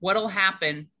 right? What'll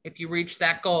happen if you reach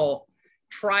that goal?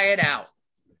 Try it out.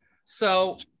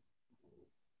 So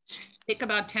take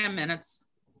about 10 minutes.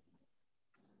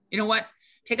 You know what?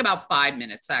 Take about 5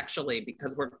 minutes actually,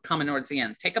 because we're coming towards the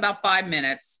end. Take about 5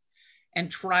 minutes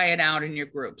and try it out in your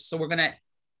groups. So we're going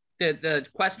to, the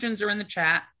questions are in the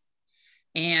chat,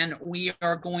 and we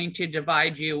are going to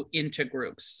divide you into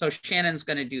groups. So Shannon's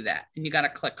going to do that, and you got to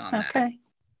click on that. Okay.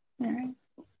 All right.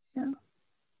 Yeah.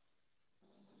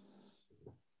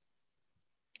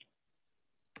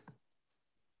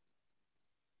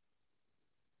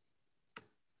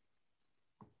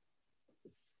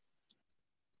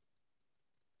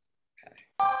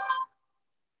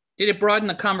 Did it broaden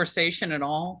the conversation at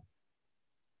all?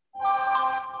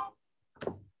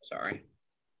 Sorry.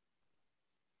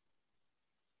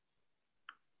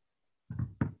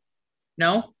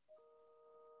 No?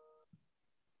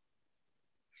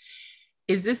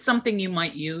 Is this something you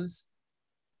might use?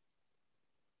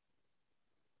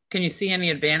 Can you see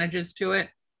any advantages to it?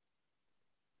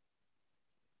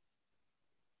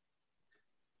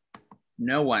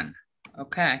 No one.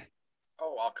 Okay.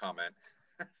 Oh, I'll comment.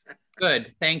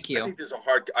 Good, thank you. I think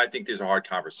there's a hard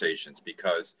conversations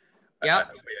because,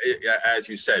 as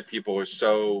you said, people are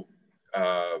so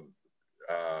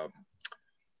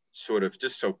sort of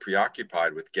just so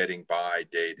preoccupied with getting by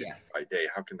day by day.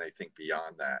 How can they think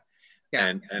beyond that?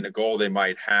 Yeah. And a goal they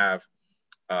might have.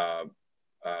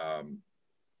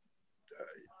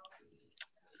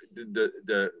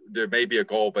 There may be a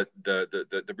goal, but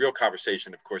the real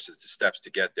conversation, of course, is the steps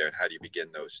to get there and how do you begin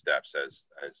those steps, as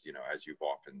you know, as you've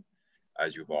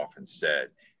often said.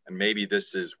 And maybe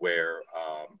this is where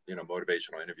you know,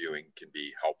 motivational interviewing can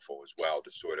be helpful as well to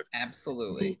sort of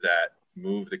absolutely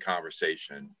move the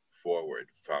conversation forward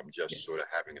from just sort of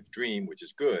having a dream, which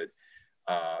is good,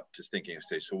 to thinking and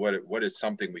say, so what is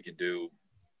something we can do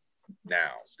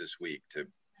now this week to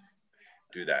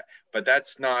do that? But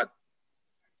that's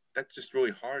just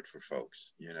really hard for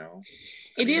folks, you know.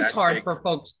 It is hard for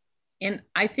folks, and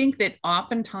I think that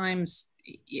oftentimes,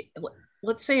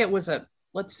 let's say it was a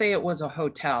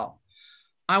hotel.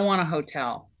 I want a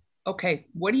hotel. Okay,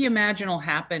 what do you imagine will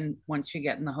happen once you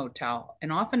get in the hotel?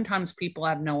 And oftentimes people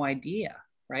have no idea,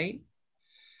 right?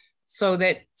 So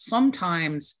that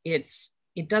sometimes it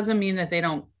doesn't mean that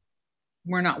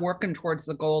we're not working towards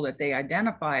the goal that they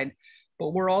identified,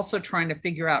 but we're also trying to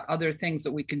figure out other things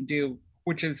that we can do,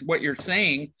 which is what you're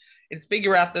saying, is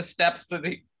figure out the steps to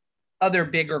the other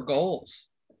bigger goals.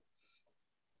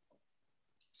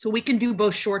 So we can do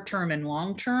both short-term and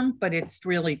long-term, but it's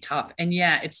really tough. And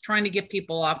yeah, it's trying to get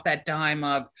people off that dime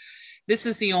of, this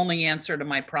is the only answer to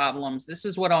my problems. This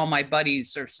is what all my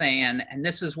buddies are saying, and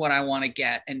this is what I want to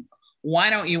get. And why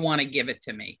don't you want to give it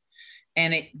to me?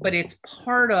 But it's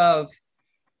part of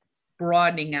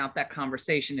broadening out that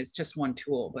conversation. It's just one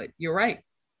tool, but you're right.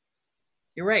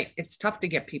 You're right. It's tough to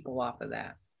get people off of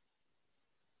that.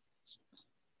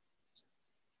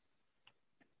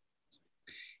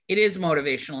 It is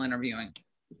motivational interviewing.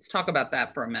 Let's talk about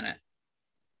that for a minute.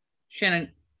 Shannon,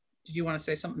 did you want to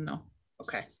say something? No?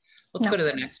 Okay. Let's go to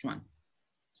the next one.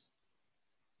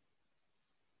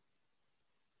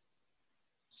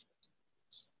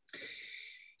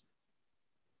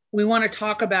 We want to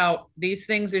talk about these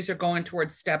things. These are going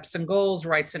towards steps and goals,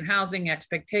 rights and housing,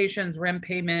 expectations, rent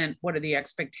payment. What are the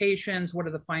expectations? What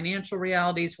are the financial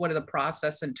realities? What are the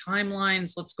process and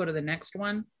timelines? Let's go to the next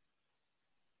one.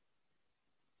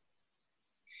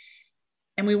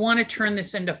 And we want to turn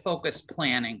this into focused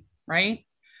planning, right?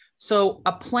 So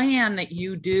a plan that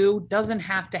you do doesn't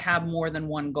have to have more than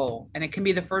one goal. And it can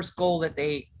be the first goal that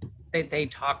they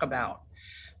talk about,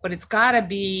 but it's got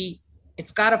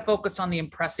to focus on the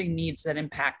pressing needs that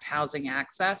impact housing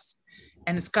access,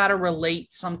 and it's got to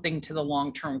relate something to the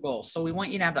long-term goals. So we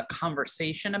want you to have a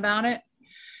conversation about it.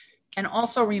 And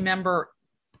also remember,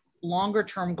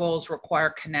 longer-term goals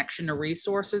require connection to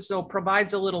resources. So it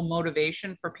provides a little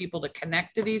motivation for people to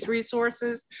connect to these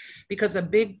resources, because a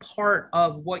big part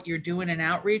of what you're doing in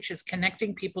outreach is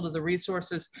connecting people to the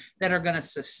resources that are going to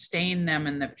sustain them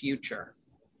in the future.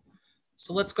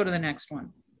 So let's go to the next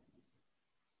one.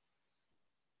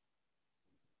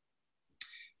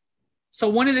 So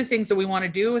one of the things that we want to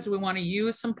do is we want to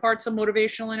use some parts of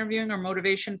motivational interviewing or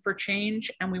motivation for change,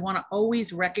 and we want to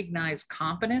always recognize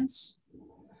competence.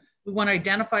 We want to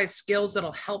identify skills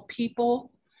that'll help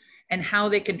people and how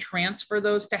they can transfer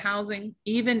those to housing,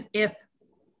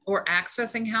 or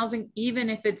accessing housing, even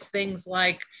if it's things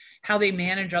like how they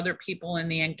manage other people in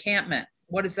the encampment.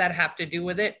 What does that have to do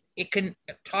with it? It can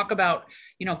talk about,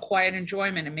 quiet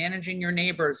enjoyment and managing your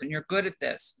neighbors, and you're good at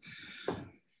this.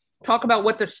 Talk about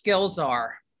what their skills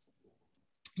are.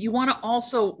 You want to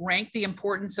also rank the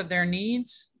importance of their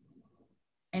needs,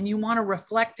 and you want to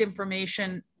reflect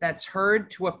information that's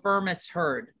heard to affirm it's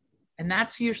heard. And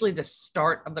that's usually the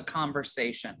start of the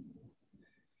conversation.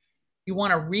 You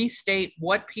want to restate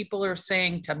what people are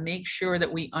saying to make sure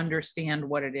that we understand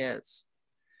what it is.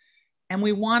 And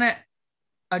we want to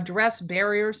address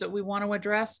barriers that we want to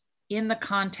address in the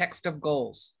context of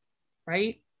goals,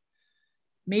 right?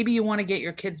 Maybe you want to get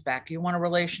your kids back. You want a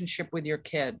relationship with your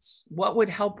kids. What would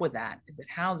help with that? Is it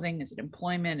housing? Is it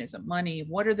employment? Is it money?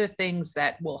 What are the things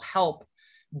that will help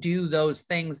do those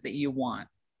things that you want?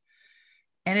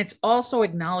 And it's also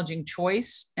acknowledging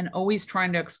choice and always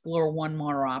trying to explore one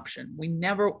more option. We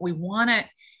want to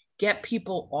get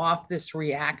people off this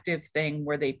reactive thing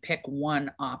where they pick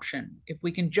one option. If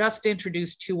we can just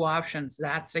introduce 2 options,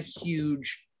 that's a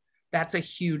huge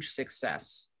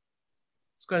success.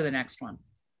 Let's go to the next one.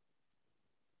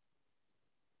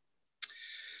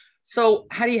 So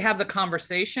how do you have the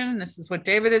conversation? This is what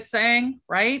David is saying,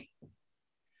 right?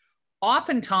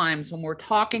 Oftentimes when we're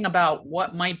talking about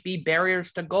what might be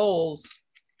barriers to goals,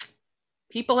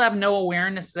 people have no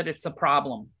awareness that it's a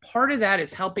problem. Part of that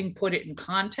is helping put it in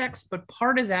context, but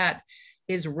part of that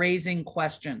is raising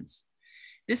questions.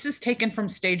 This is taken from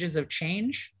Stages of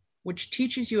Change, which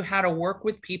teaches you how to work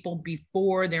with people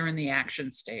before they're in the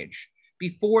action stage,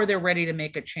 before they're ready to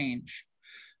make a change.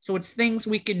 So it's things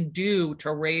we can do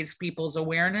to raise people's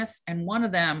awareness. And one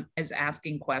of them is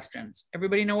asking questions.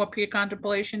 Everybody know what peer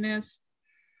contemplation is?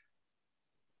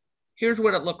 Here's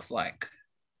what it looks like.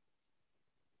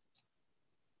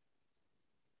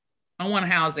 I want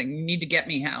housing. You need to get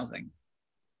me housing.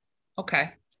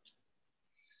 Okay.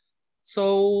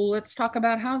 So let's talk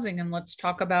about housing and let's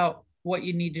talk about what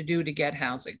you need to do to get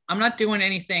housing. I'm not doing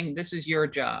anything. This is your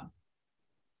job.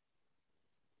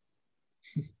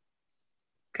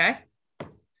 Okay.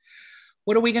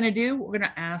 What are we going to do? We're going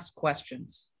to ask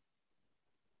questions.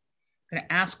 We're going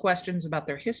to ask questions about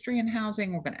their history in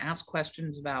housing. We're going to ask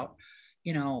questions about,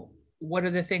 you know, what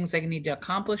are the things they need to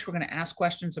accomplish? We're going to ask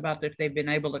questions about if they've been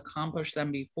able to accomplish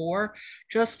them before,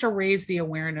 just to raise the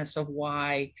awareness of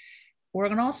why. We're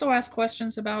going to also ask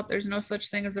questions about there's no such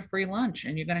thing as a free lunch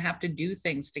and you're going to have to do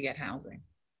things to get housing.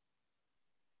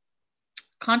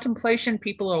 Contemplation,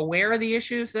 people are aware of the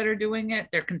issues that are doing it.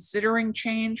 They're considering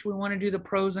change. We want to do the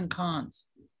pros and cons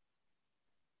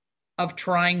of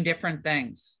trying different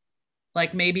things,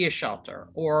 like maybe a shelter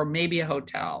or maybe a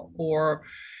hotel or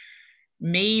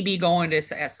maybe going to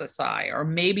SSI or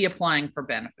maybe applying for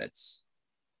benefits.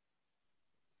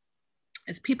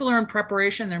 As people are in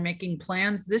preparation, they're making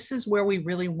plans. This is where we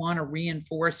really want to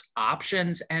reinforce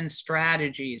options and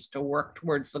strategies to work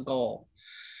towards the goal.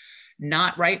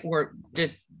 Not right. We're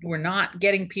not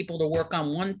getting people to work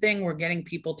on one thing. We're getting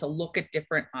people to look at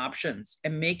different options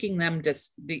and making them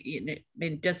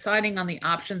deciding on the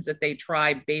options that they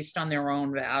try based on their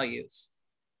own values.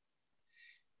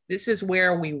 This is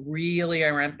where we really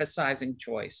are emphasizing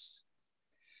choice.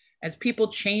 As people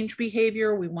change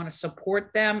behavior, we want to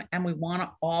support them and we want to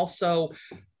also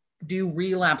do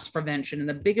relapse prevention. And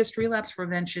the biggest relapse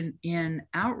prevention in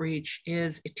outreach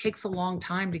is it takes a long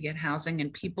time to get housing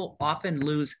and people often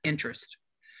lose interest.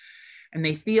 And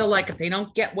they feel like if they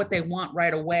don't get what they want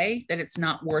right away, that it's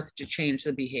not worth to change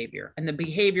the behavior. And the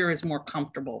behavior is more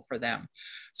comfortable for them.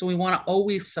 So we want to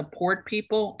always support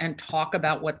people and talk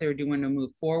about what they're doing to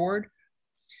move forward.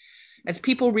 As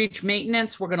people reach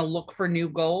maintenance, we're going to look for new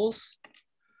goals.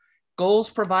 Goals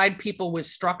provide people with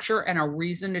structure and a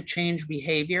reason to change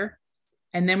behavior.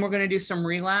 And then we're going to do some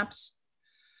relapse.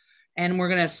 And we're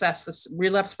going to assess this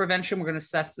relapse prevention. We're going to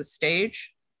assess the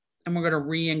stage and we're going to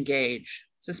re-engage.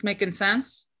 Is this making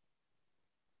sense?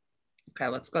 Okay,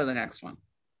 let's go to the next one.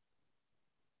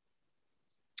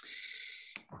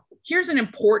 Here's an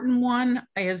important one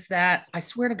is that I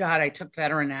swear to God, I took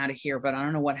veteran out of here, but I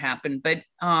don't know what happened, but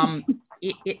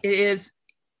it is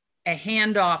a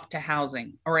handoff to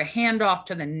housing or a handoff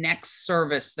to the next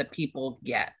service that people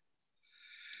get.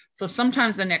 So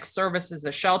sometimes the next service is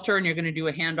a shelter and you're going to do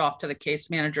a handoff to the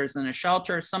case managers in a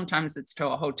shelter. Sometimes it's to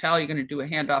a hotel. You're going to do a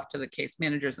handoff to the case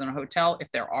managers in a hotel if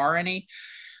there are any,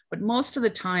 but most of the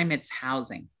time it's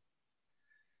housing.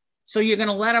 So you're going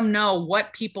to let them know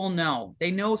what people know.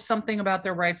 They know something about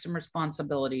their rights and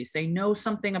responsibilities. They know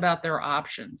something about their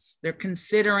options. They're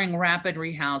considering rapid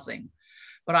rehousing,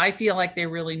 but I feel like they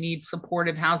really need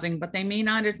supportive housing, but they may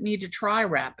not need to try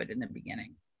rapid in the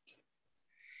beginning.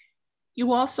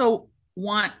 You also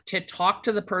want to talk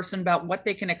to the person about what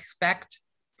they can expect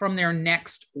from their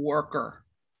next worker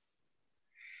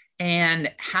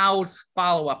and how's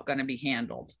follow-up going to be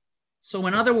handled. So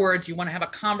in other words, you want to have a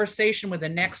conversation with the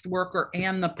next worker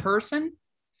and the person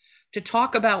to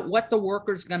talk about what the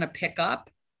worker's going to pick up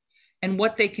and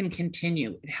what they can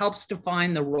continue. It helps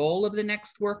define the role of the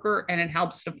next worker and it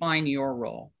helps define your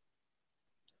role.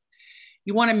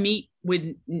 You want to meet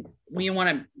with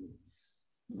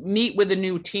the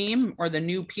new team or the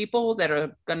new people that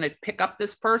are going to pick up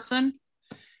this person.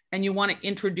 And you want to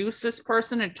introduce this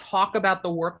person and talk about the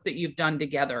work that you've done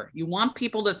together. You want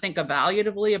people to think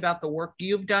evaluatively about the work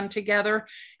you've done together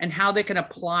and how they can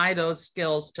apply those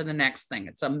skills to the next thing.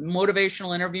 It's a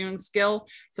motivational interviewing skill.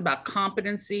 It's about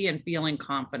competency and feeling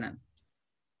confident.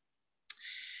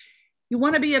 You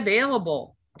want to be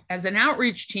available. As an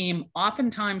outreach team,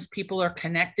 oftentimes people are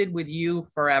connected with you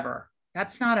forever.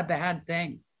 That's not a bad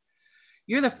thing.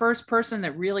 You're the first person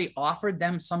that really offered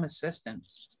them some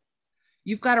assistance.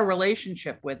 You've got a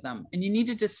relationship with them, and you need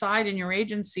to decide in your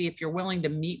agency if you're willing to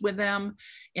meet with them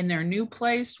in their new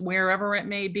place, wherever it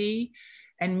may be,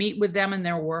 and meet with them and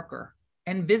their worker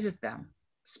and visit them,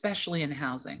 especially in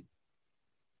housing.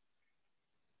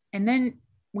 And then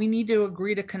we need to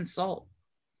agree to consult,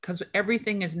 because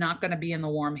everything is not going to be in the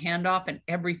warm handoff, and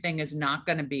everything is not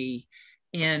going to be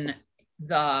in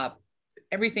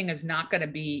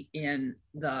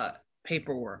the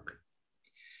paperwork.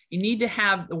 You need to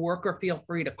have the worker feel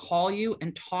free to call you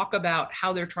and talk about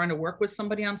how they're trying to work with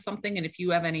somebody on something, and if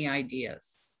you have any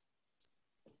ideas.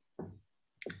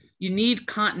 You need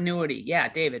continuity. Yeah,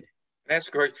 David. That's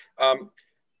great.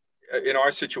 In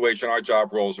our situation, our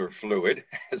job roles are fluid,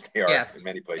 as they are in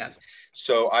many places. Yes.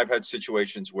 So I've had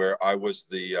situations where I was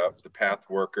the path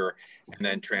worker and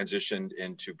then transitioned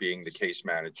into being the case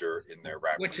manager in their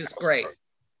rapid. Which is great. Program.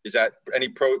 Is that any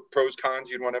pros, cons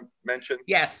you'd want to mention?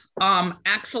 Yes.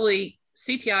 Actually,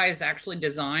 CTI is actually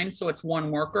designed so it's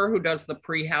one worker who does the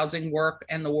pre-housing work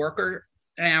and the worker.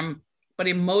 But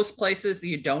in most places,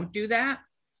 you don't do that,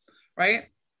 right?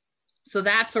 So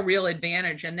that's a real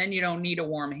advantage. And then you don't need a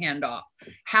warm handoff.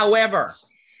 However,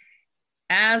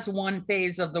 as one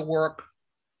phase of the work,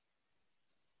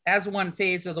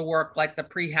 like the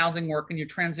pre-housing work, and you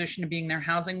transition to being their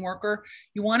housing worker,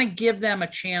 you want to give them a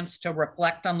chance to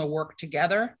reflect on the work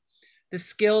together, the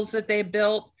skills that they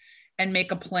built, and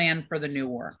make a plan for the new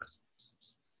work.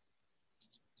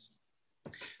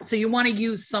 So you want to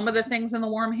use some of the things in the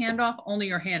warm handoff, only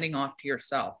you're handing off to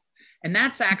yourself. And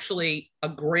that's actually a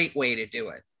great way to do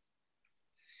it.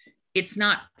 It's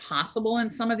not possible in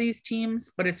some of these teams,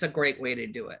 but it's a great way to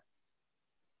do it.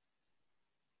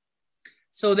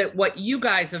 So that what you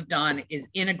guys have done is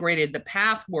integrated the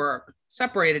path work,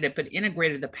 separated it, but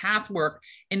integrated the path work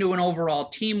into an overall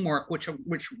teamwork, which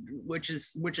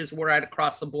is right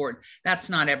across the board. That's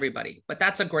not everybody, but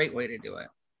that's a great way to do it.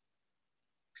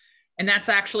 And that's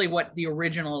actually what the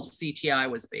original CTI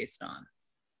was based on.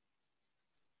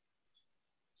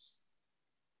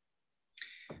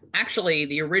 Actually,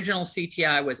 the original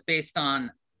CTI was based on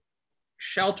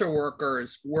shelter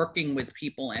workers working with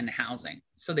people in housing.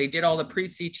 So they did all the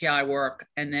pre-CTI work,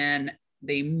 and then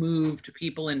they moved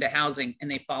people into housing,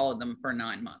 and they followed them for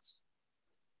 9 months.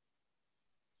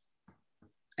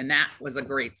 And that was a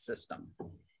great system.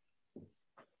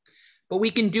 But we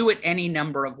can do it any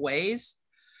number of ways,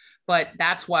 but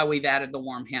that's why we've added the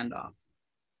warm handoff.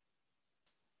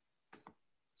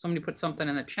 Somebody put something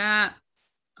in the chat.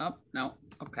 Oh, no,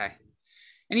 okay.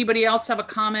 Anybody else have a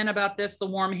comment about this, the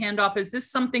warm handoff? Is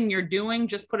this something you're doing?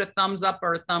 Just put a thumbs up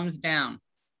or a thumbs down.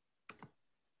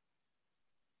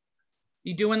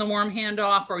 You doing the warm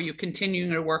handoff, or are you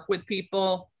continuing to work with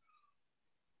people?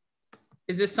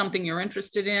 Is this something you're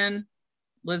interested in?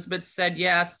 Elizabeth said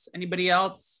yes. Anybody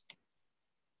else?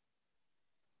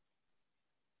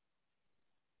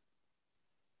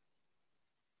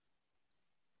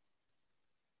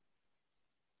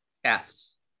 Yes.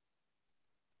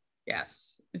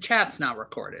 Yes. The chat's not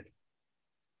recorded.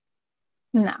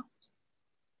 No.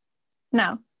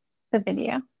 No, the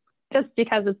video. Just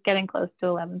because it's getting close to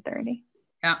 11:30.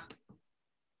 Yeah.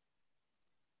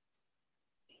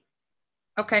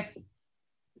 Okay.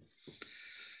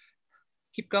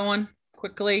 Keep going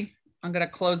quickly. I'm going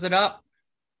to close it up.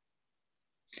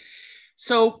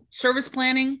 So service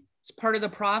planning is part of the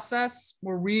process.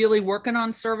 We're really working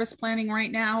on service planning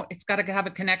right now. It's got to have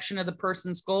a connection to the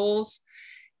person's goals,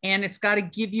 and it's got to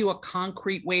give you a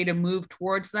concrete way to move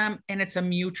towards them, and it's a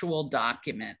mutual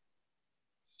document.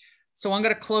 So I'm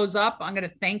going to close up. I'm going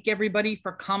to thank everybody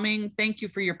for coming. Thank you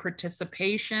for your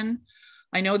participation.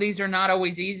 I know these are not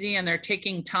always easy, and they're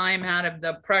taking time out of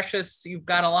the precious. You've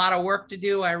got a lot of work to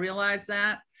do. I realize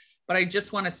that, but I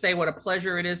just want to say what a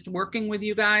pleasure it is working with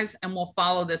you guys, and we'll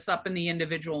follow this up in the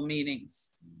individual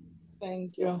meetings.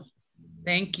 Thank you.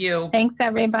 Thank you. Thanks,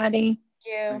 everybody.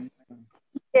 Thank you. Thank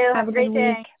you. Have a great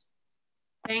day. Week.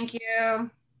 Thank you.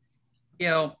 Thank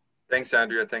you. Thanks,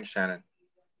 Andrea. Thanks, Shannon.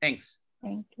 Thanks.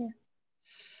 Thank you.